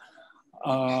Geneva.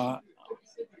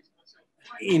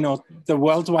 The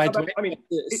World Wide Web.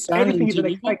 Everything is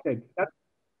unexpected.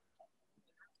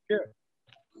 Sure.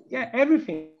 Yeah,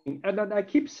 everything. And I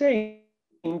keep saying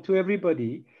to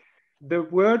everybody, the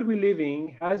world we live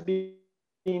in has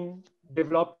been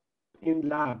developed in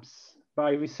labs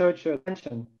by researchers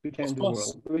to change the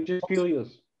world. We're just curious,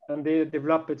 and they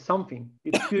developed something.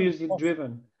 It's curiosity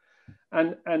driven,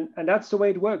 and that's the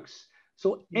way it works.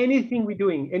 So anything we're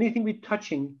doing, anything we're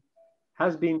touching,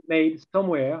 has been made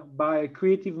somewhere by a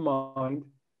creative mind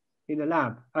in a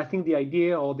lab. I think the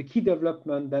idea or the key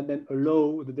development that then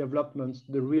allow the developments,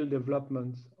 the real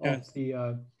developments of the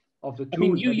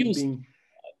tool that is being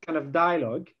kind of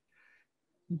dialogue.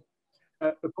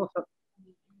 Of course,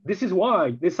 this is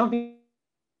why there's something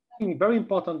very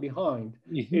important behind.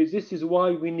 This is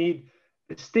why we need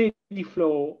a steady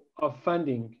flow of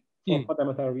funding for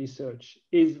fundamental research.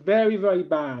 It's very, very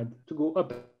bad to go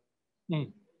up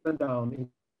and down in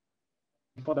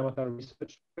fundamental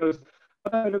research, because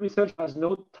fundamental research has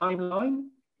no timeline.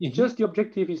 Just the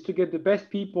objective is to get the best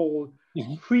people,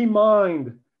 free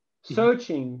mind,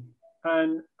 searching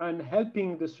and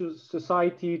helping the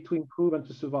society to improve and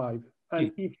to survive.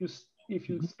 And if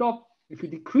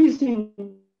you're decreasing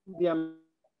the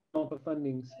amount of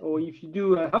fundings, or if you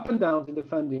do up and downs in the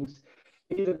fundings,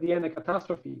 it is at the end a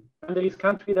catastrophe. And there is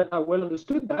countries that have well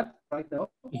understood that right now.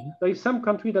 There is some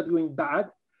countries that are doing bad.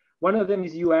 One of them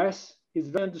is US. It's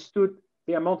very understood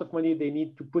the amount of money they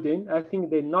need to put in. I think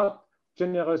they're not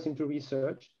generous into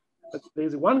research. But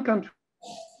there's one country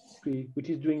which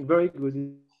is doing very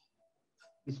good.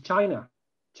 It's China.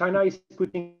 China is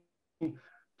putting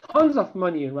tons of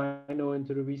money right now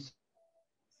into the research.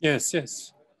 Yes.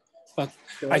 But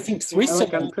so I think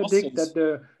Switzerland can predict that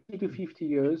the 50 to 50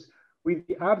 years will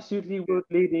be absolutely world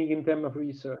leading in terms of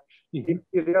research. If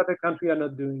the other countries are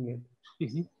not doing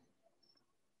it.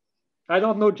 I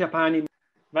don't know Japan,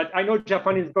 but I know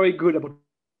Japan is very good about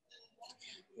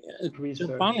research.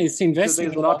 Japan is investing.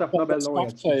 There's a lot of Nobel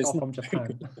laureates from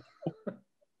Japan.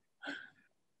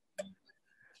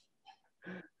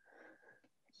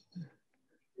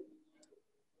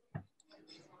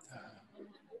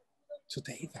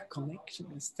 Today the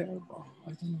connection is terrible.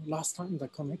 I don't know. Last time the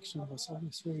connection was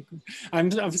always very good.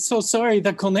 I'm so sorry.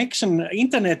 The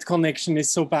internet connection is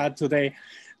so bad today.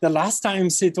 The last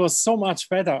times it was so much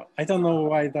better. I don't know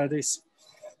why that is.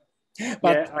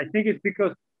 But I think it's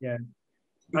because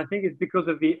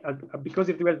of the because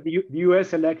if there was the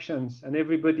US elections and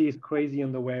everybody is crazy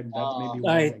on the web, that's maybe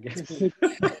why, I guess.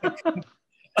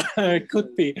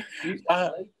 Could be.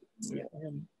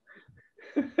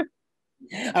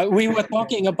 We were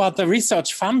talking about the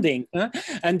research funding,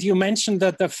 and you mentioned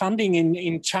that the funding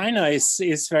in China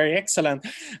is very excellent.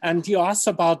 And you asked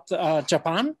about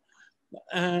Japan.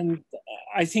 And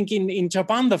I think in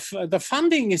Japan, the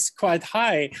funding is quite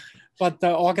high, but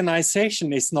the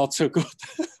organization is not so good.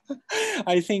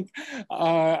 I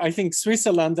think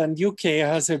Switzerland and UK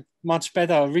has a much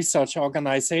better research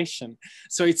organization.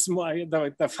 So it's more,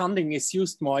 the funding is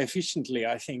used more efficiently,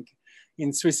 I think,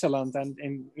 in Switzerland and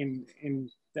in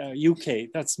the UK.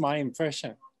 That's my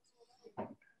impression.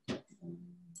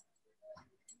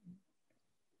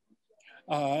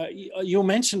 You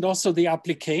mentioned also the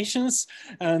applications,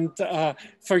 and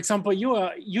for example, you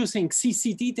are using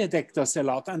CCD detectors a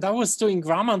lot, and I was doing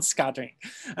Raman scattering,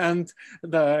 and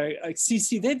the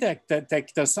CCD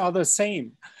detectors are the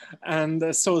same,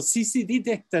 and so CCD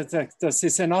detectors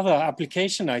is another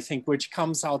application, I think, which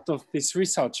comes out of this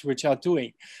research which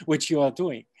you are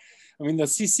doing. I mean, the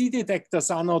CCD detectors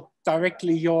are not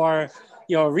directly your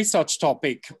research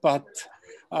topic, but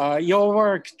your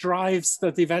work drives the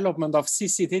development of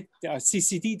CCD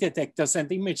detectors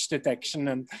and image detection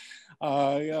and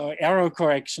error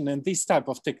correction and these type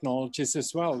of technologies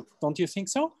as well. Don't you think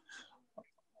so?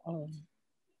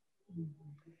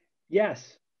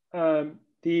 Yes. The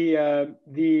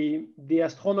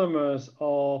astronomers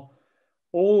are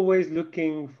always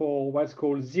looking for what's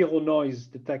called zero noise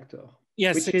detector.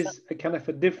 Yes, which exactly. Is a kind of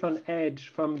a different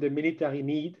edge from the military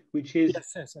need, which is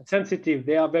sensitive.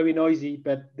 They are very noisy,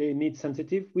 but they need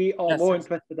sensitive. We are more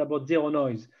interested about zero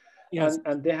noise. Yes.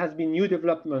 And there has been new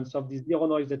developments of this zero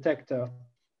noise detector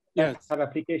that have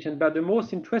application. But the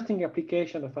most interesting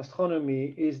application of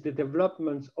astronomy is the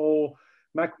development of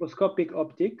macroscopic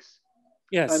optics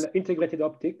and integrated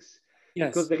optics.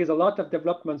 Yes. Because there is a lot of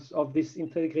developments of this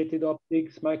integrated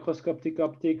optics, microscopic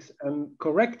optics, and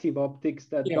corrective optics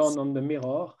that done on the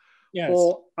mirror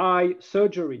for eye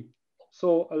surgery.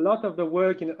 So a lot of the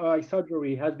work in eye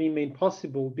surgery has been made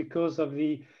possible because of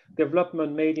the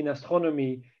development made in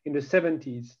astronomy in the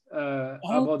 70s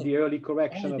about the early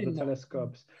correction of the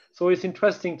telescopes. So it's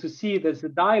interesting to see there's a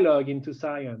dialogue into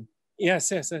science. Yes.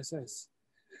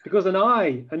 Because an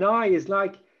eye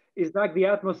is like the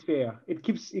atmosphere. It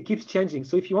keeps changing.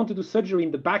 So if you want to do surgery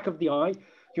in the back of the eye,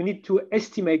 you need to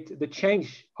estimate the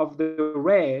change of the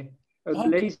ray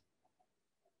laser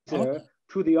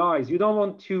through the eyes. You don't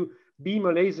want to beam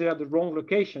a laser at the wrong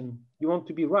location. You want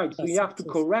to be right. So you have to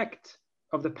correct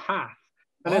of the path.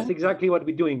 And that's exactly what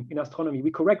we're doing in astronomy.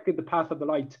 We corrected the path of the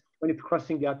light when it's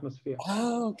crossing the atmosphere.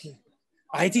 Okay.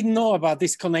 I didn't know about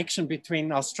this connection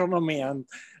between astronomy and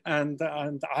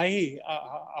eye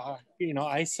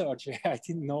surgery. I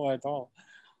didn't know at all.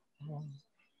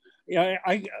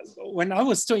 When I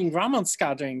was doing Raman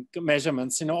scattering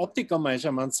measurements, optical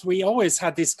measurements, we always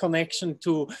had this connection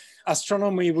to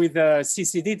astronomy with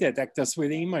CCD detectors,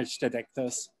 with image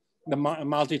detectors, the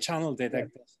multi-channel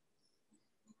detectors.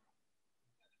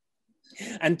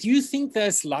 And do you think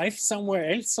there's life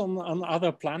somewhere else on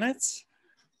other planets?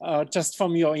 Just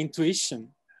from your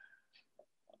intuition?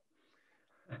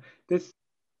 My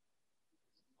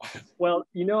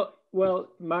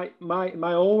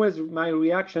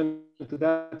reaction to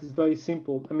that is very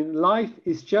simple. I mean, life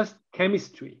is just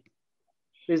chemistry.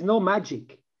 There's no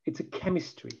magic. It's a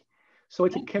chemistry. So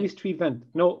it's a chemistry event.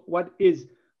 No, what is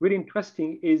really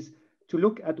interesting is to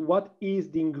look at what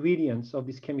is the ingredients of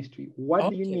this chemistry.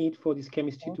 What do you need for this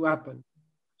chemistry to happen?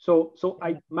 So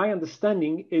my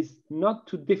understanding is not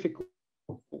too difficult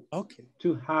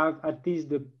to have at least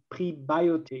the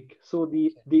prebiotic, so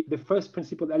the first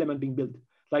principal element being built,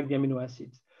 like the amino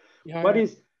acids. What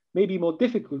is maybe more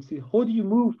difficult is how do you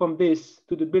move from this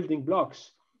to the building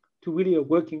blocks to really a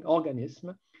working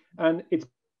organism? And it's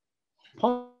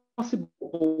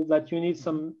possible that you need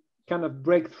some kind of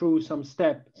breakthrough, some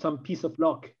step, some piece of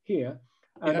luck here,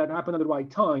 and that happen at the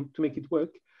right time to make it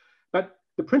work. But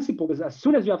the principle is as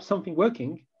soon as you have something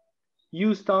working,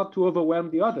 you start to overwhelm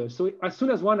the others. So as soon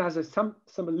as one has a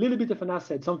little bit of an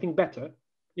asset, something better,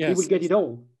 he will get it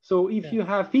all. So if you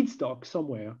have feedstock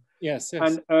somewhere,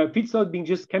 and feedstock being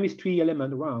just chemistry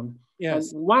element around, and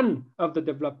one of the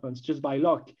developments just by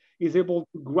luck is able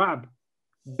to grab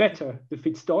better the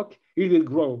feedstock, it will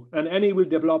grow and it will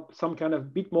develop some kind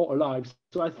of bit more alive.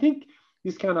 So I think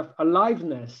this kind of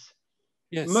aliveness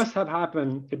must have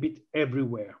happened a bit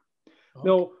everywhere.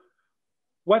 Now,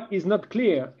 what is not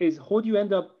clear is how do you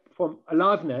end up from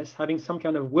aliveness, having some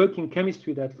kind of working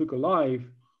chemistry that look alive,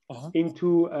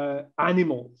 into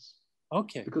animals?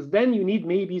 Because then you need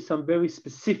maybe some very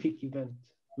specific event,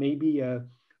 maybe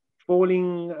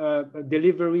falling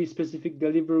delivery, specific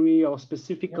delivery, or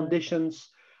specific conditions.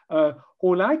 How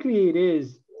likely it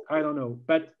is, I don't know.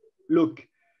 But look,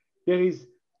 there is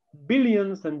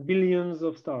billions and billions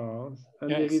of stars,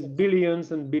 and there is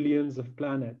billions and billions of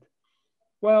planets.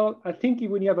 Well, I think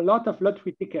when you have a lot of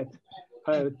lottery tickets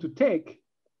to take,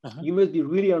 you must be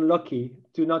really unlucky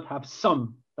to not have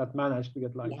some that manage to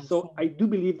get life. So I do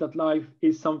believe that life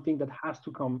is something that has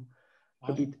to come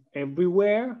a bit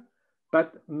everywhere.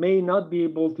 but may not be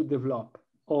able to develop,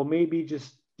 or maybe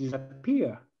just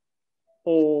disappear,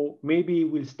 or maybe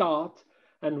will start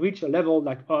and reach a level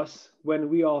like us when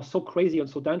we are so crazy and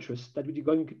so dangerous that we're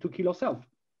going to kill ourselves.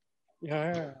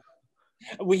 Yeah.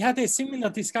 We had a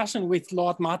similar discussion with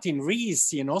Lord Martin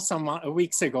Rees, you know, some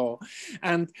weeks ago,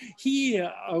 and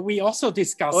we also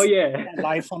discussed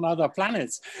life on other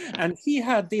planets, and he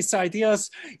had these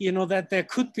ideas, you know, that there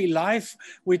could be life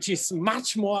which is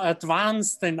much more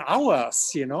advanced than ours,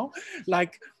 you know,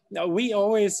 like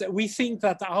we think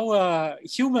that our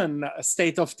human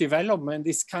state of development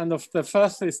is kind of the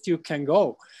furthest you can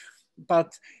go,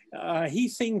 but he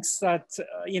thinks that,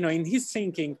 you know, in his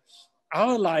thinking,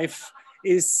 our life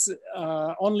is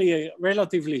only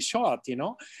relatively short, you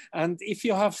know, and if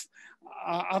you have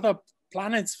other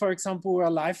planets, for example, where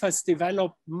life has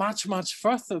developed much, much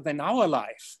further than our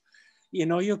life, you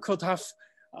know, you could have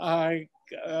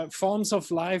forms of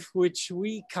life which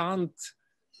we can't,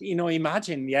 you know,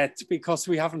 imagine yet because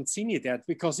we haven't seen it yet,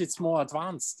 because it's more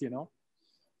advanced, you know.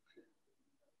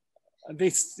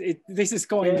 This is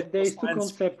going. There's two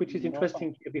concepts which is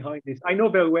interesting here behind this. I know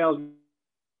very well.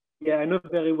 Yeah, I know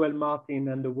very well Martin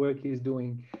and the work he's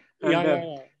doing.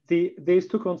 And there's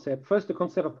two concepts. First, the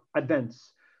concept of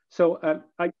advance. So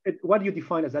what do you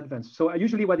define as advance? So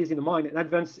usually what is in the mind, an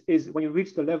advance is when you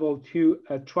reach the level to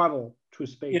travel through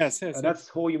space. That's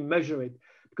how you measure it.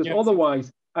 Because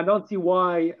otherwise, I don't see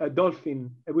why a dolphin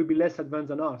will be less advanced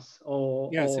than us, or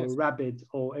rabbit,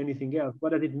 or anything else.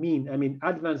 What does it mean? I mean,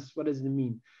 advanced, what does it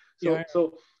mean?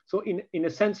 So in a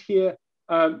sense here,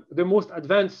 the most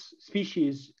advanced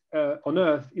species on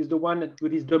Earth is the one that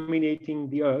is dominating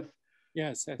the Earth,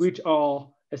 which are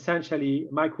essentially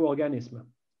microorganisms.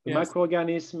 The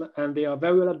microorganisms, and they are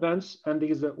very well advanced. And there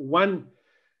is one,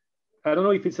 I don't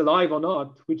know if it's alive or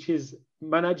not, which is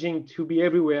managing to be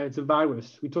everywhere. It's a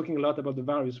virus. We're talking a lot about the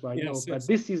virus right now, but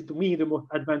this is, to me, the most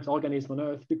advanced organism on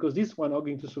Earth, because this one are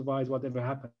going to survive whatever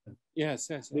happens.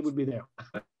 They will be there.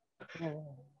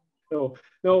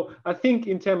 So I think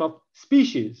in terms of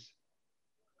species,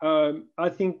 I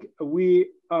think we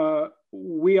are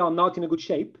not in a good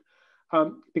shape,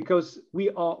 because we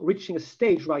are reaching a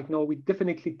stage right now. We're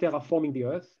definitely terraforming the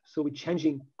Earth. So we're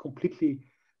changing completely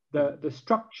the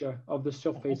structure of the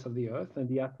surface of the Earth and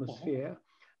the atmosphere.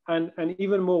 And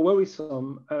even more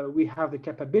worrisome, we have the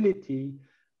capability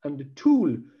and the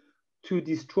tool to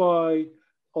destroy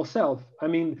ourselves. I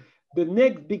mean, the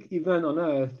next big event on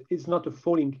Earth is not a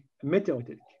falling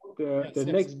meteorite. The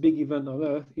next big event on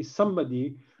Earth is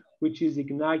somebody which is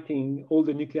igniting all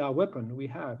the nuclear weapons we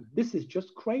have. This is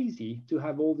just crazy to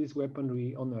have all this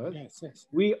weaponry on Earth.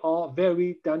 We are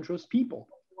very dangerous people,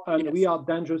 and we are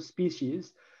dangerous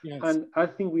species. And I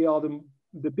think we are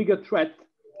the bigger threat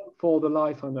for the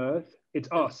life on Earth.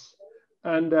 It's us.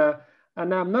 And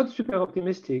I'm not super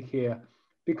optimistic here,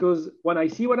 because when I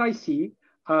see what I see,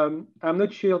 I'm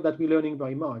not sure that we're learning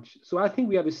very much. So I think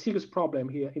we have a serious problem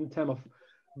here in terms of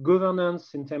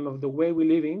governance, in terms of the way we're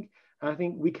living. I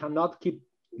think we cannot keep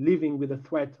living with the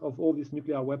threat of all this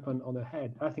nuclear weapon on our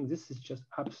head. I think this is just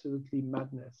absolutely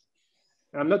madness.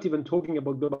 I'm not even talking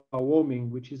about global warming,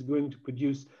 which is going to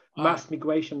produce mass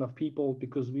migration of people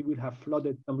because we will have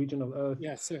flooded some region of Earth.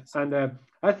 And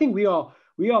I think we are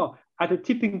at a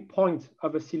tipping point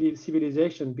of a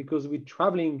civilization, because we're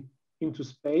traveling into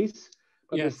space,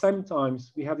 but at the same time,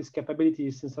 we have this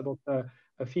capability since about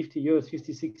 50 years,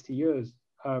 50, 60 years,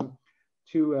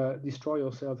 to destroy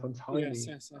ourselves entirely.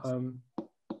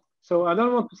 So I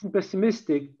don't want to seem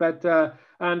pessimistic, but I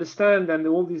understand, and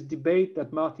all this debate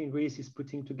that Martin Rees is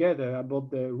putting together about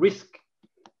the risk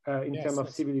in terms of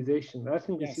civilization. I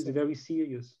think this is very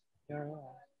serious.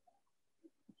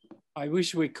 I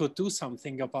wish we could do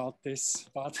something about this,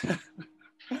 but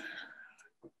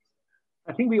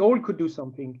I think we all could do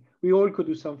something. We all could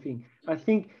do something. I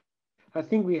think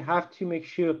we have to make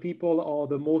sure people are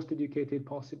the most educated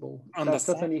possible. That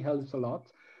certainly helps a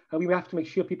lot. And we have to make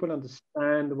sure people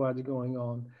understand what's going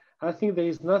on. I think there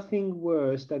is nothing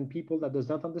worse than people that does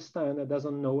not understand, that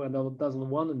doesn't know, and doesn't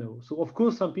want to know. So of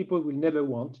course, some people will never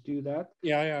want to do that.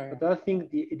 But I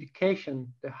think the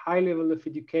education, the high level of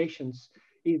educations,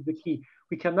 is the key.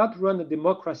 We cannot run a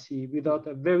democracy without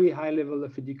a very high level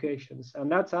of educations.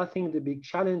 And that's, I think, the big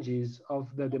challenges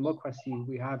of the democracy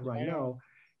we have right now,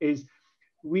 is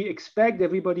we expect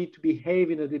everybody to behave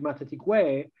in a democratic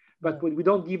way, but we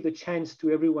don't give the chance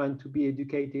to everyone to be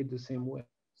educated the same way.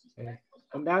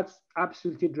 And that's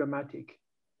absolutely dramatic,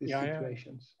 these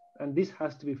situations. And this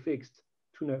has to be fixed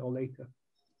sooner or later.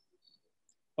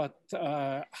 But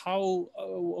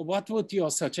what would your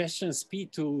suggestions be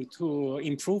to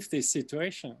improve this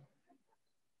situation?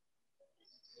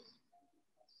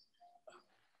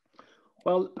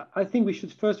 Well, I think we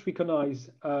should first recognize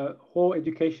how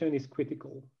education is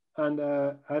critical. And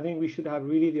I think we should have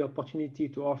really the opportunity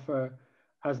to offer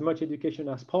as much education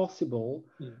as possible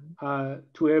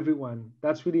to everyone.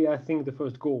 That's really, I think, the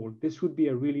first goal. This would be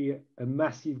a really a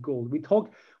massive goal. We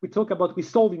talk about, we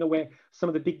solve in a way some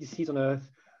of the big diseases on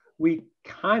Earth. We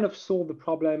kind of solve the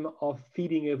problem of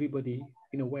feeding everybody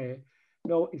in a way.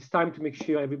 No, it's time to make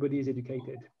sure everybody is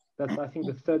educated. That's, I think,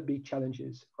 the third big challenge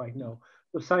is right now.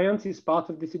 So science is part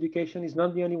of this education. It's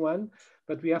not the only one,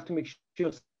 but we have to make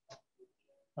sure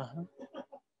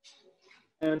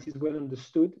science is well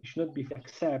understood. It should not be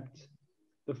accept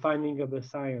the finding of the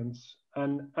science.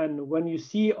 And when you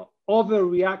see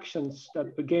overreactions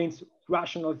that against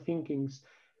rational thinkings,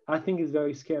 I think is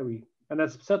very scary. And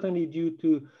that's certainly due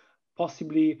to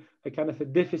possibly a kind of a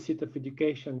deficit of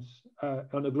education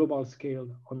on a global scale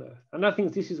on Earth. And I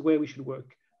think this is where we should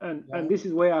work. And this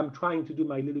is where I'm trying to do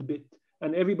my little bit.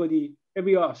 And everybody,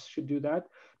 every us should do that,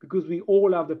 because we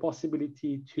all have the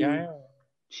possibility to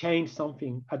change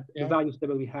something at the various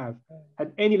level we have,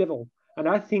 at any level. And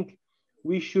I think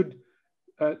we should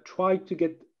try to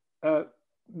get a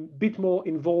bit more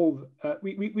involved.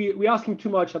 We're asking too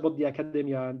much about the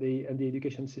academia and the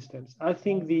education systems. I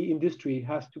think the industry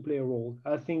has to play a role.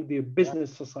 I think the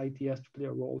business society has to play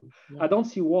a role. I don't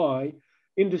see why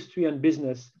industry and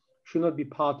business should not be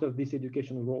part of this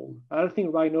educational role. I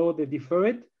think right now they defer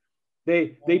it.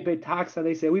 They pay tax and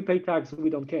they say, we pay tax, we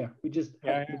don't care. We just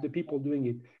have the people doing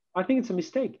it. I think it's a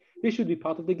mistake. They should be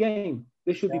part of the game.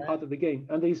 They should be part of the game.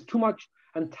 And there is too much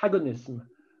antagonism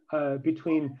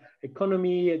between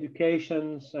economy,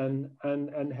 educations, and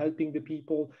helping the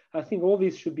people. I think all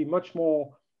this should be much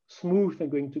more smooth and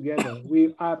going together.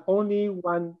 We have only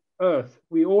one Earth.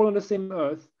 We're all on the same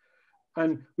Earth.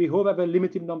 And we hope have a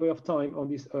limited number of time on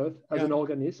this Earth as an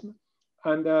organism.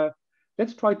 And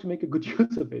let's try to make a good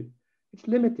use of it. It's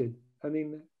limited. I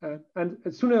mean, and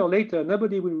sooner or later,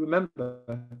 nobody will remember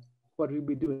what we'll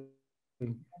be doing.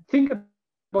 Think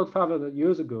about 500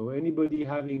 years ago, anybody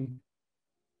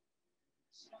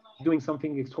doing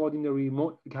something extraordinary,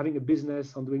 having a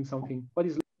business and doing something. What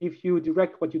is, if you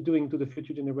direct what you're doing to the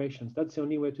future generations, that's the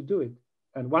only way to do it.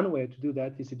 And one way to do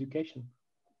that is education.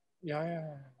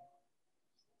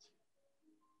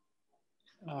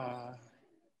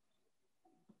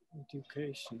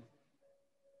 Education.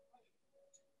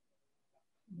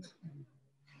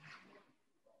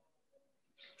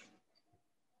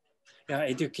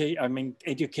 I mean,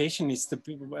 education is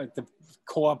the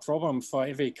core problem for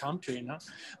every country, no?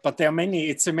 But there are many.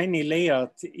 It's a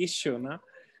many-layered issue, no?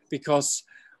 Because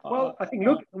well, I think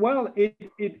look, well,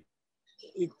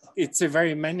 it's a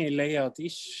very many-layered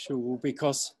issue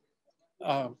because.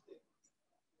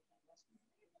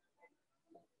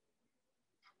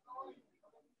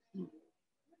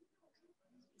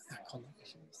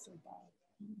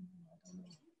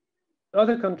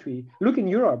 Other country, look in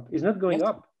Europe, is not going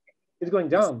up, it's going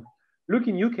down. Look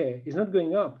in UK, it's not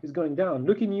going up, it's going down.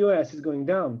 Look in US, it's going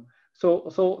down.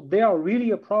 So they are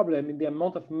really a problem in the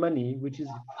amount of money which is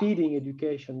feeding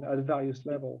education at various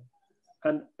levels.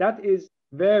 And that is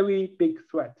very big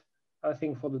threat, I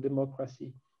think, for the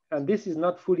democracy. And this is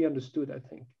not fully understood, I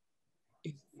think,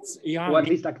 or at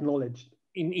least acknowledged.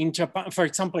 In Japan, for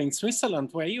example, in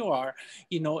Switzerland, where you are,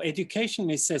 you know, education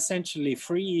is essentially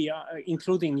free,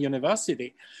 including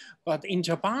university. But in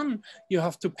Japan, you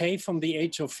have to pay from the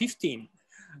age of 15.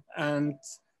 And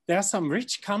there are some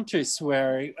rich countries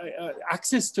where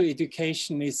access to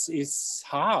education is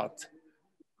hard.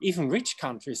 Even rich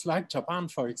countries like Japan,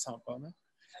 for example. No?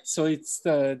 So it's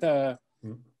how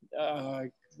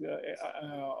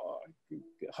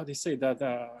do you say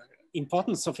that?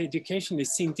 Importance of education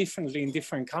is seen differently in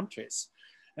different countries,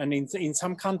 and in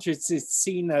some countries it's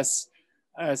seen as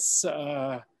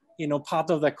you know, part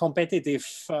of the competitive.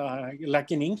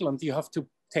 Like in England, you have to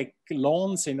take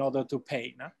loans in order to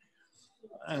pay, no?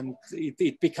 And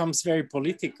it becomes very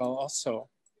political also.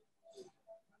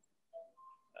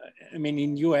 I mean,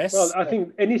 in US. Well, I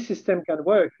think any system can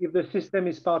work if the system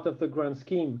is part of the grand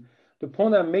scheme. The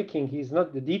point I'm making is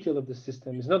not the detail of the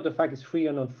system. It's not the fact it's free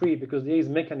or not free, because there is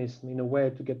mechanism in a way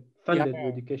to get funded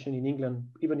education in England,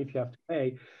 even if you have to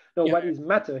pay. No, what is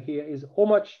matter here is how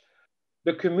much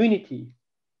the community,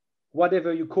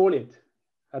 whatever you call it,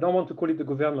 I don't want to call it the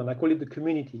government, I call it the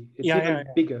community. It's even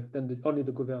bigger than only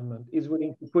the government, is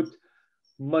willing to put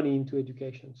money into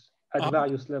education at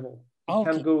various levels. It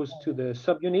can go to the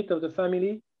subunit of the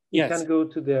family. It can go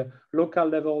to the local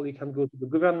level, it can go to the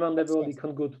government level, it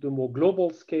can go to the more global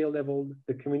scale level,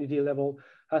 the community level.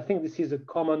 I think this is a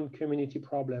common community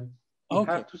problem. We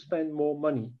have to spend more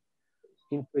money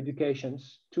into education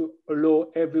to allow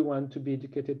everyone to be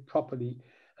educated properly.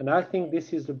 And I think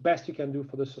this is the best you can do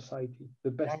for the society,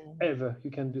 the best ever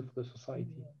you can do for the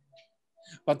society.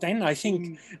 But then I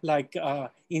think like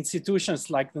institutions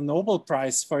like the Nobel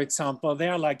Prize, for example, they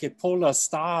are like a polar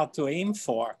star to aim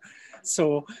for.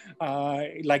 So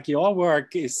like your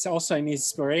work is also an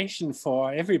inspiration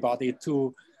for everybody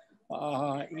to,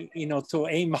 you know, to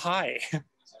aim high.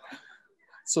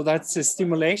 So that's a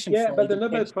stimulation. Yeah, for but the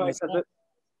Nobel Prize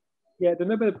the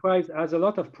Nobel Prize has a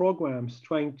lot of programs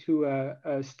trying to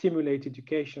stimulate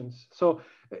educations. So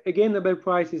again, Nobel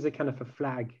Prize is a kind of a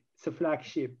flag. It's a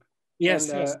flagship. Yes,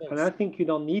 and, yes. And I think you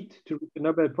don't need to reach the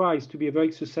Nobel Prize to be a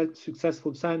very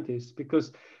successful scientist,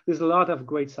 because there's a lot of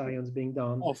great science being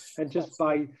done. And just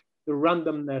by the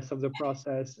randomness of the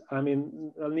process, I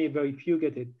mean, only very few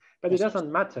get it. But it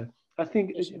doesn't matter. I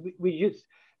think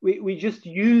we just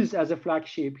use as a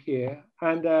flagship here.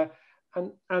 And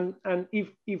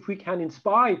if we can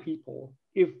inspire people,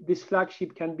 if this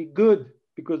flagship can be good,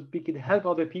 because we can help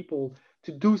other people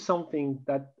to do something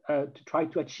that to try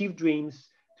to achieve dreams,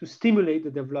 to stimulate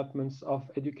the developments of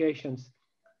educations,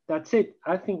 that's it.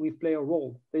 I think we play a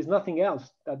role. There's nothing else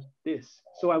than this.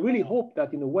 So I really hope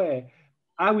that in a way,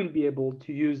 I will be able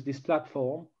to use this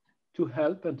platform to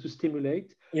help and to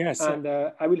stimulate. Yes. And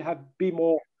I will be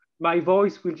more, my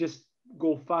voice will just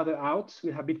go farther out,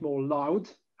 will have a bit more loud.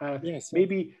 Yes.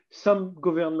 Maybe some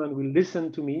government will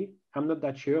listen to me. I'm not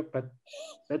that sure, but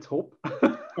let's hope.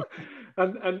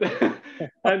 and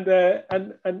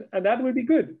that will be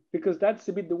good, because that's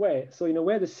a bit the way. So in a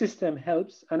way, the system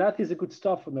helps, and that is a good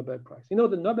start for Nobel Prize. You know,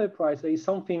 the Nobel Prize, there is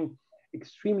something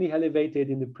extremely elevated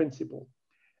in the principle.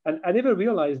 And I never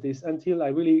realized this until I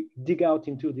really dig out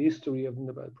into the history of the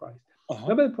Nobel Prize.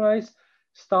 Nobel Prize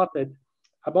started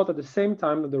about at the same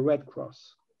time of the Red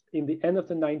Cross in the end of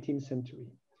the 19th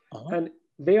century. And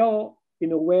they are,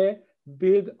 in a way,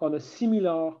 built on a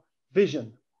similar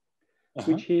vision,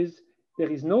 which is there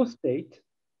is no state,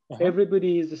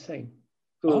 everybody is the same.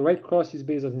 So the Red Cross is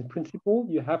based on the principle,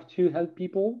 you have to help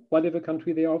people, whatever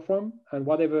country they are from, and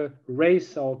whatever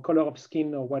race or color of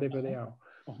skin or whatever they are.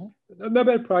 The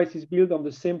Nobel Prize is built on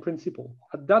the same principle.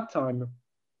 At that time,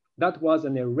 that was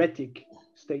an heretic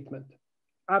statement,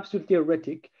 absolutely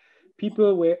heretic.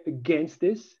 People were against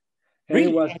this. And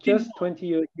really? It was just 20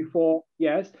 years before,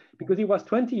 yes, because it was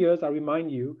 20 years, I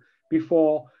remind you,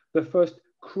 before the first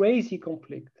crazy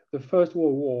conflict, the First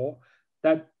World War,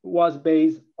 that was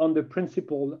based on the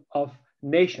principle of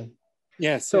nation.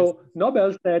 Yes. So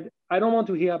Nobel said, I don't want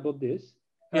to hear about this.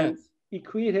 And he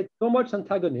created so much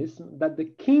antagonism that the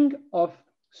king of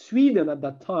Sweden at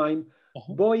that time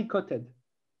boycotted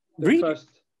the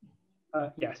first,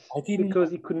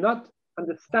 because he could not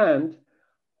understand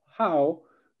how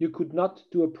you could not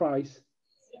do a prize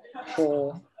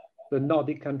for the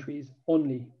Nordic countries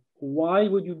only. Why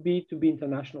would you be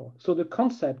international? So the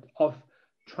concept of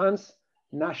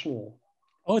transnational.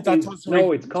 That was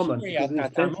no, it's common, because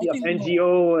there's plenty of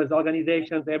NGOs,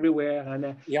 organizations everywhere,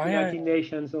 and United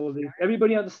Nations, all this.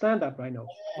 Everybody understands that right now.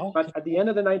 But at the end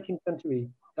of the 19th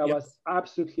century, that was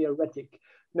absolutely heretic.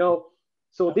 No,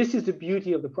 so this is the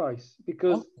beauty of the prize,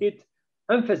 because it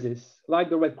emphasis, like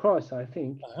the Red Cross, I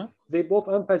think, they both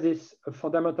emphasize a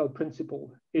fundamental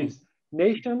principle, is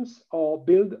nations are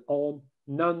built on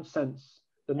nonsense.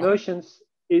 The nations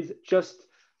is just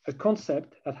a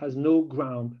concept that has no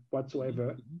ground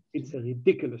whatsoever. It's a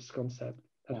ridiculous concept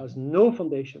that has no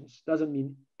foundations, doesn't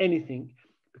mean anything,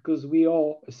 because we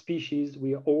are a species,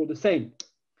 we are all the same.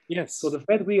 Yes. So the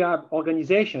fact we have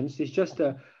organizations is just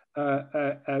a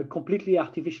completely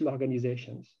artificial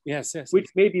organizations. Yes. Which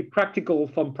may be practical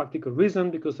from practical reason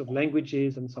because of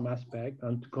languages and some aspect,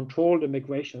 and to control the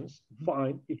migrations,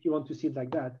 fine, if you want to see it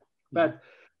like that. But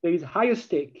there is higher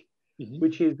stake,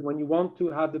 which is when you want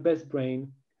to have the best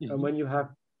brain, and when you have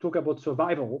talk about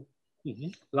survival,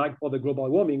 like for the global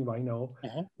warming right now,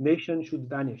 nation should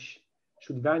vanish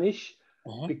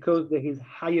because there is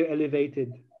higher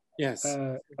elevated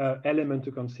element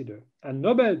to consider. And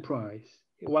Nobel Prize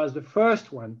was the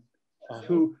first one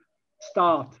to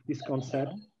start this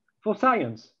concept for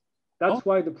science. That's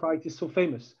why the prize is so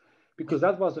famous, because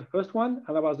that was the first one,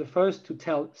 and I was the first to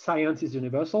tell science is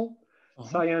universal.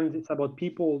 Science is about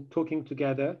people talking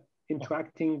together,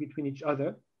 interacting between each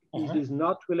other. It is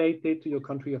not related to your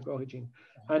country of origin.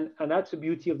 And that's the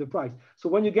beauty of the prize. So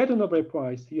when you get a Nobel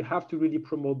Prize, you have to really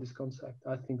promote this concept.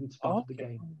 I think it's part of the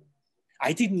game.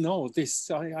 I didn't know this.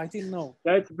 I didn't know.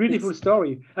 Yeah, it's a beautiful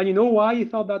story. And you know why he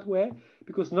thought that way?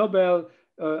 Because Nobel,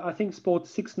 I think, spoke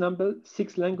six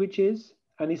languages,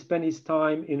 and he spent his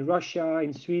time in Russia,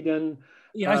 in Sweden,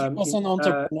 Yeah, he was an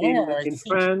entrepreneur. In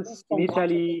France, in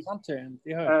Italy,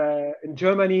 in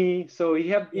Germany. So he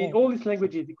had all these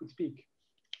languages he could speak.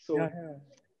 So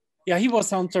yeah, he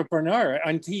was an entrepreneur,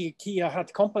 and he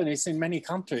had companies in many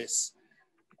countries.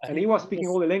 And he was speaking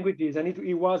all the languages, and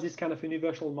he was this kind of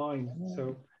universal mind.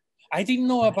 So I didn't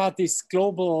know about this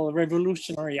global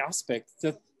revolutionary aspect.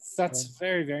 That's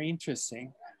very, very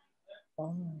interesting.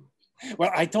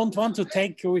 Well, I don't want to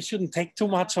we shouldn't take too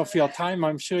much of your time.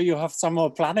 I'm sure you have some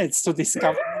more planets to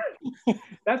discover.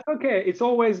 That's okay. It's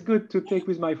always good to take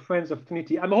with my friends of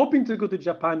Trinity. I'm hoping to go to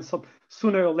Japan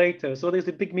sooner or later. So there's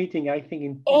a big meeting, I think,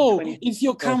 in 20. If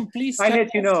you come, please I'll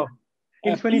let you know.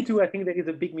 In 22, I think there is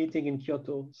a big meeting in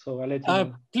Kyoto. So I'll let you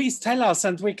know. Please tell us,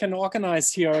 and we can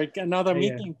organize here another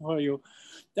meeting for you.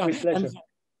 With pleasure.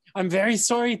 I'm very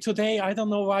sorry today. I don't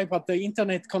know why, but the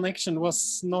internet connection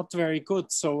was not very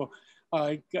good. So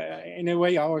in a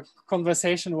way, our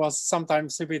conversation was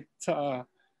sometimes a bit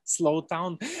slowed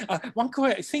down. One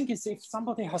thing is, if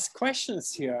somebody has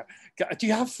questions here, do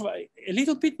you have a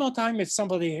little bit more time if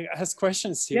somebody has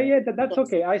questions here? Yeah, that's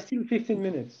okay. I still 15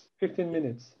 minutes. 15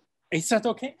 minutes. Is that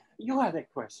okay? You had a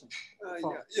question.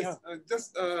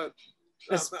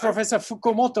 Yes, Professor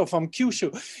Fukumoto from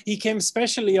Kyushu. He came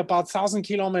specially about 1,000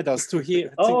 kilometers to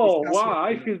here. Oh, wow.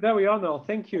 I feel very honored.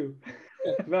 Thank you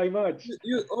very much.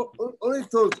 You already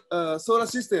told solar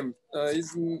system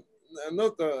is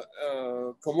not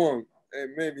common,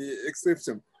 maybe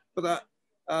exception. But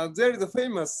there is a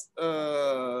famous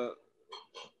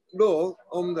law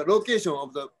on the location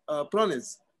of the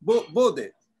planets,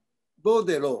 Bode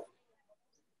law.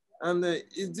 And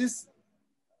is this,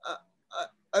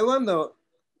 I wonder,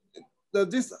 does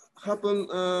this happen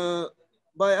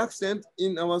by accident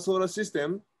in our solar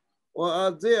system, or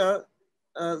are there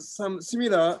some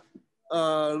similar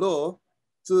law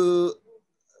to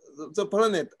the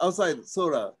planet outside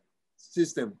solar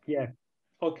system? Yeah.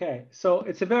 Okay. So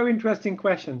it's a very interesting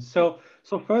question. So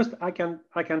first, I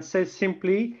can say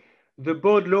simply, the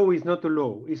Bode law is not a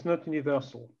law. It's not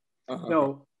universal.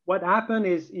 No. What happened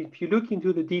is, if you look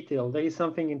into the detail, there is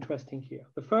something interesting here.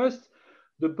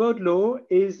 The Bode law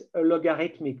is a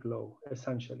logarithmic law,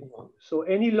 essentially. So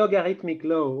any logarithmic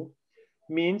law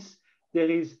means there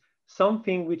is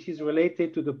something which is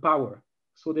related to the power.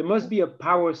 So there must be a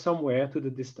power somewhere to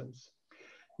the distance.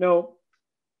 Now,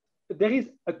 there is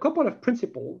a couple of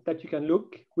principles that you can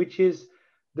look, which is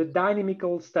the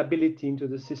dynamical stability into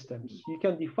the systems. You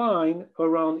can define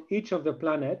around each of the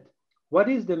planet what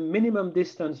is the minimum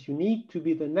distance you need to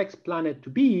be the next planet to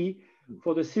be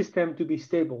for the system to be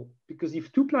stable. Because if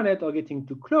two planets are getting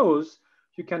too close,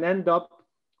 you can end up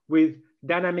with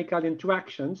dynamical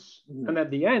interactions. And at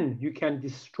the end, you can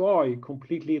destroy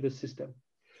completely the system.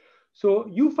 So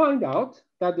you find out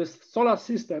that the solar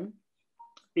system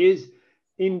is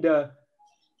in the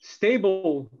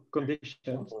stable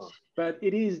conditions, but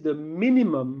it is the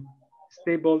minimum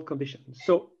stable conditions.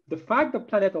 So the fact that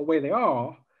planets are where they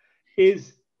are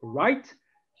is right.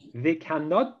 They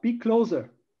cannot be closer.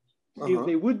 If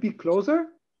they would be closer,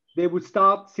 they would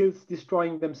start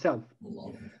self-destroying themselves.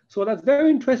 So that's very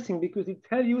interesting, because it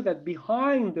tells you that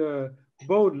behind the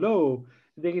Bode law,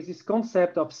 there is this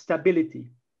concept of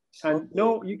stability. And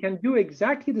no, you can do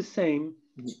exactly the same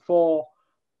for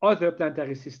other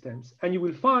planetary systems. And you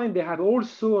will find they have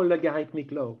also a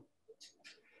logarithmic law.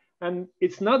 And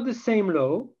it's not the same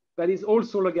law, but it's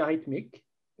also logarithmic.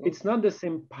 It's not the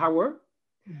same power,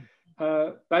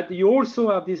 but you also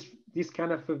have this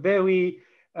kind of a very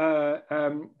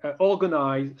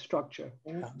organized structure.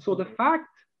 So the fact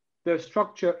the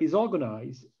structure is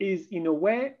organized is, in a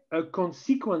way, a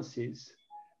consequences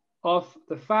of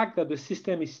the fact that the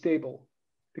system is stable.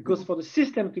 Because for the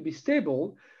system to be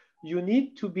stable, you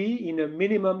need to be in a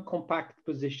minimum compact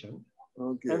position.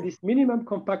 And this minimum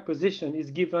compact position is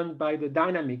given by the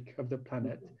dynamic of the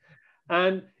planet.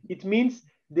 And it means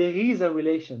there is a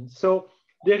relation. So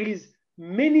there is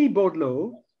many Bode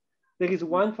laws. There is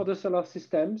one for the solar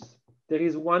systems. There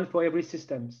is one for every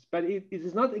system. But it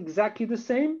is not exactly the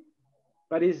same,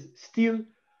 but is still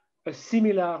a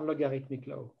similar logarithmic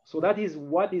law. So that is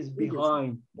what is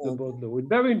behind the Bode law. It's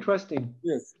very interesting.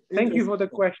 Yes. Thank you for the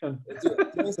question.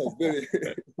 Yes, very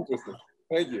interesting.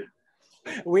 Thank you.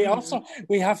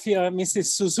 We have here Mrs.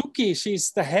 Suzuki.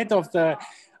 She's the head of the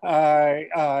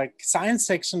science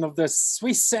section of the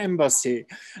Swiss embassy.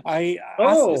 I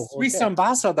asked the Swiss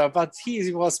ambassador, but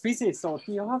he was busy. So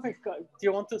do you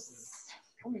want to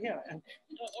come here? And,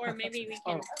 or maybe we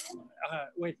can.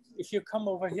 Wait, if you come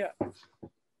over here.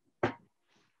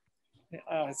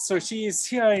 So she is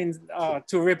here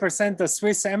to represent the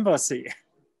Swiss embassy.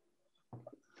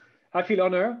 I feel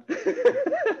honored.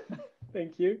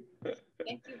 Thank you.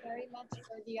 Thank you very much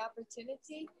for the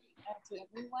opportunity to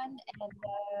everyone. And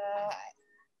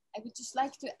I would just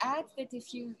like to add that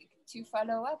if you to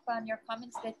follow up on your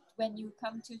comments, that when you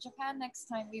come to Japan next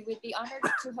time, we would be honored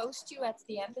to host you at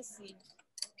the embassy.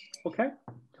 Okay.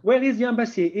 Where is the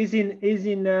embassy?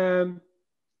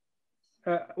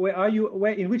 Where are you?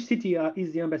 Where in which city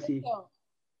is the embassy?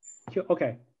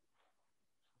 Okay.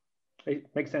 It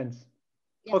makes sense.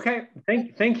 Yes. Okay.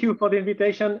 Thank you for the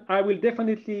invitation. I will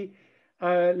definitely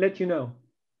let you know.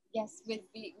 Yes, with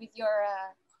your.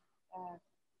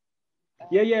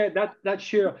 Yeah, that's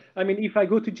sure. I mean, if I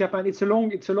go to Japan, it's a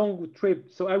long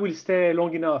trip, so I will stay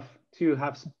long enough to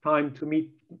have some time to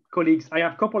meet colleagues. I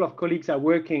have a couple of colleagues are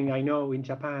working, I know, in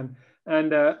Japan,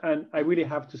 and I really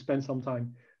have to spend some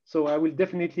time. So I will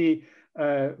definitely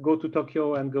go to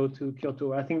Tokyo and go to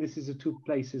Kyoto. I think this is the two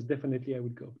places definitely I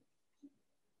would go.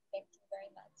 Thank you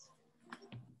very much.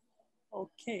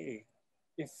 Okay,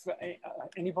 if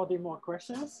anybody more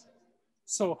questions?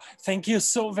 So thank you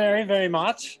so very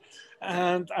much.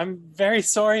 And I'm very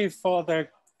sorry for the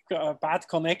bad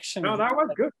connection. No, that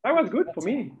was good. That was good for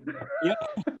me. Yeah.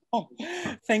 Oh,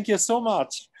 thank you so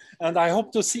much. And I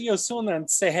hope to see you soon and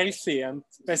stay healthy, and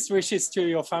best wishes to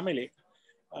your family.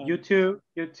 You too.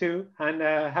 And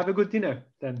have a good dinner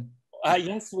then.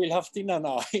 Yes, we'll have dinner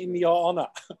now in your honor.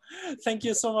 Thank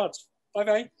you so much.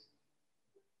 Bye-bye.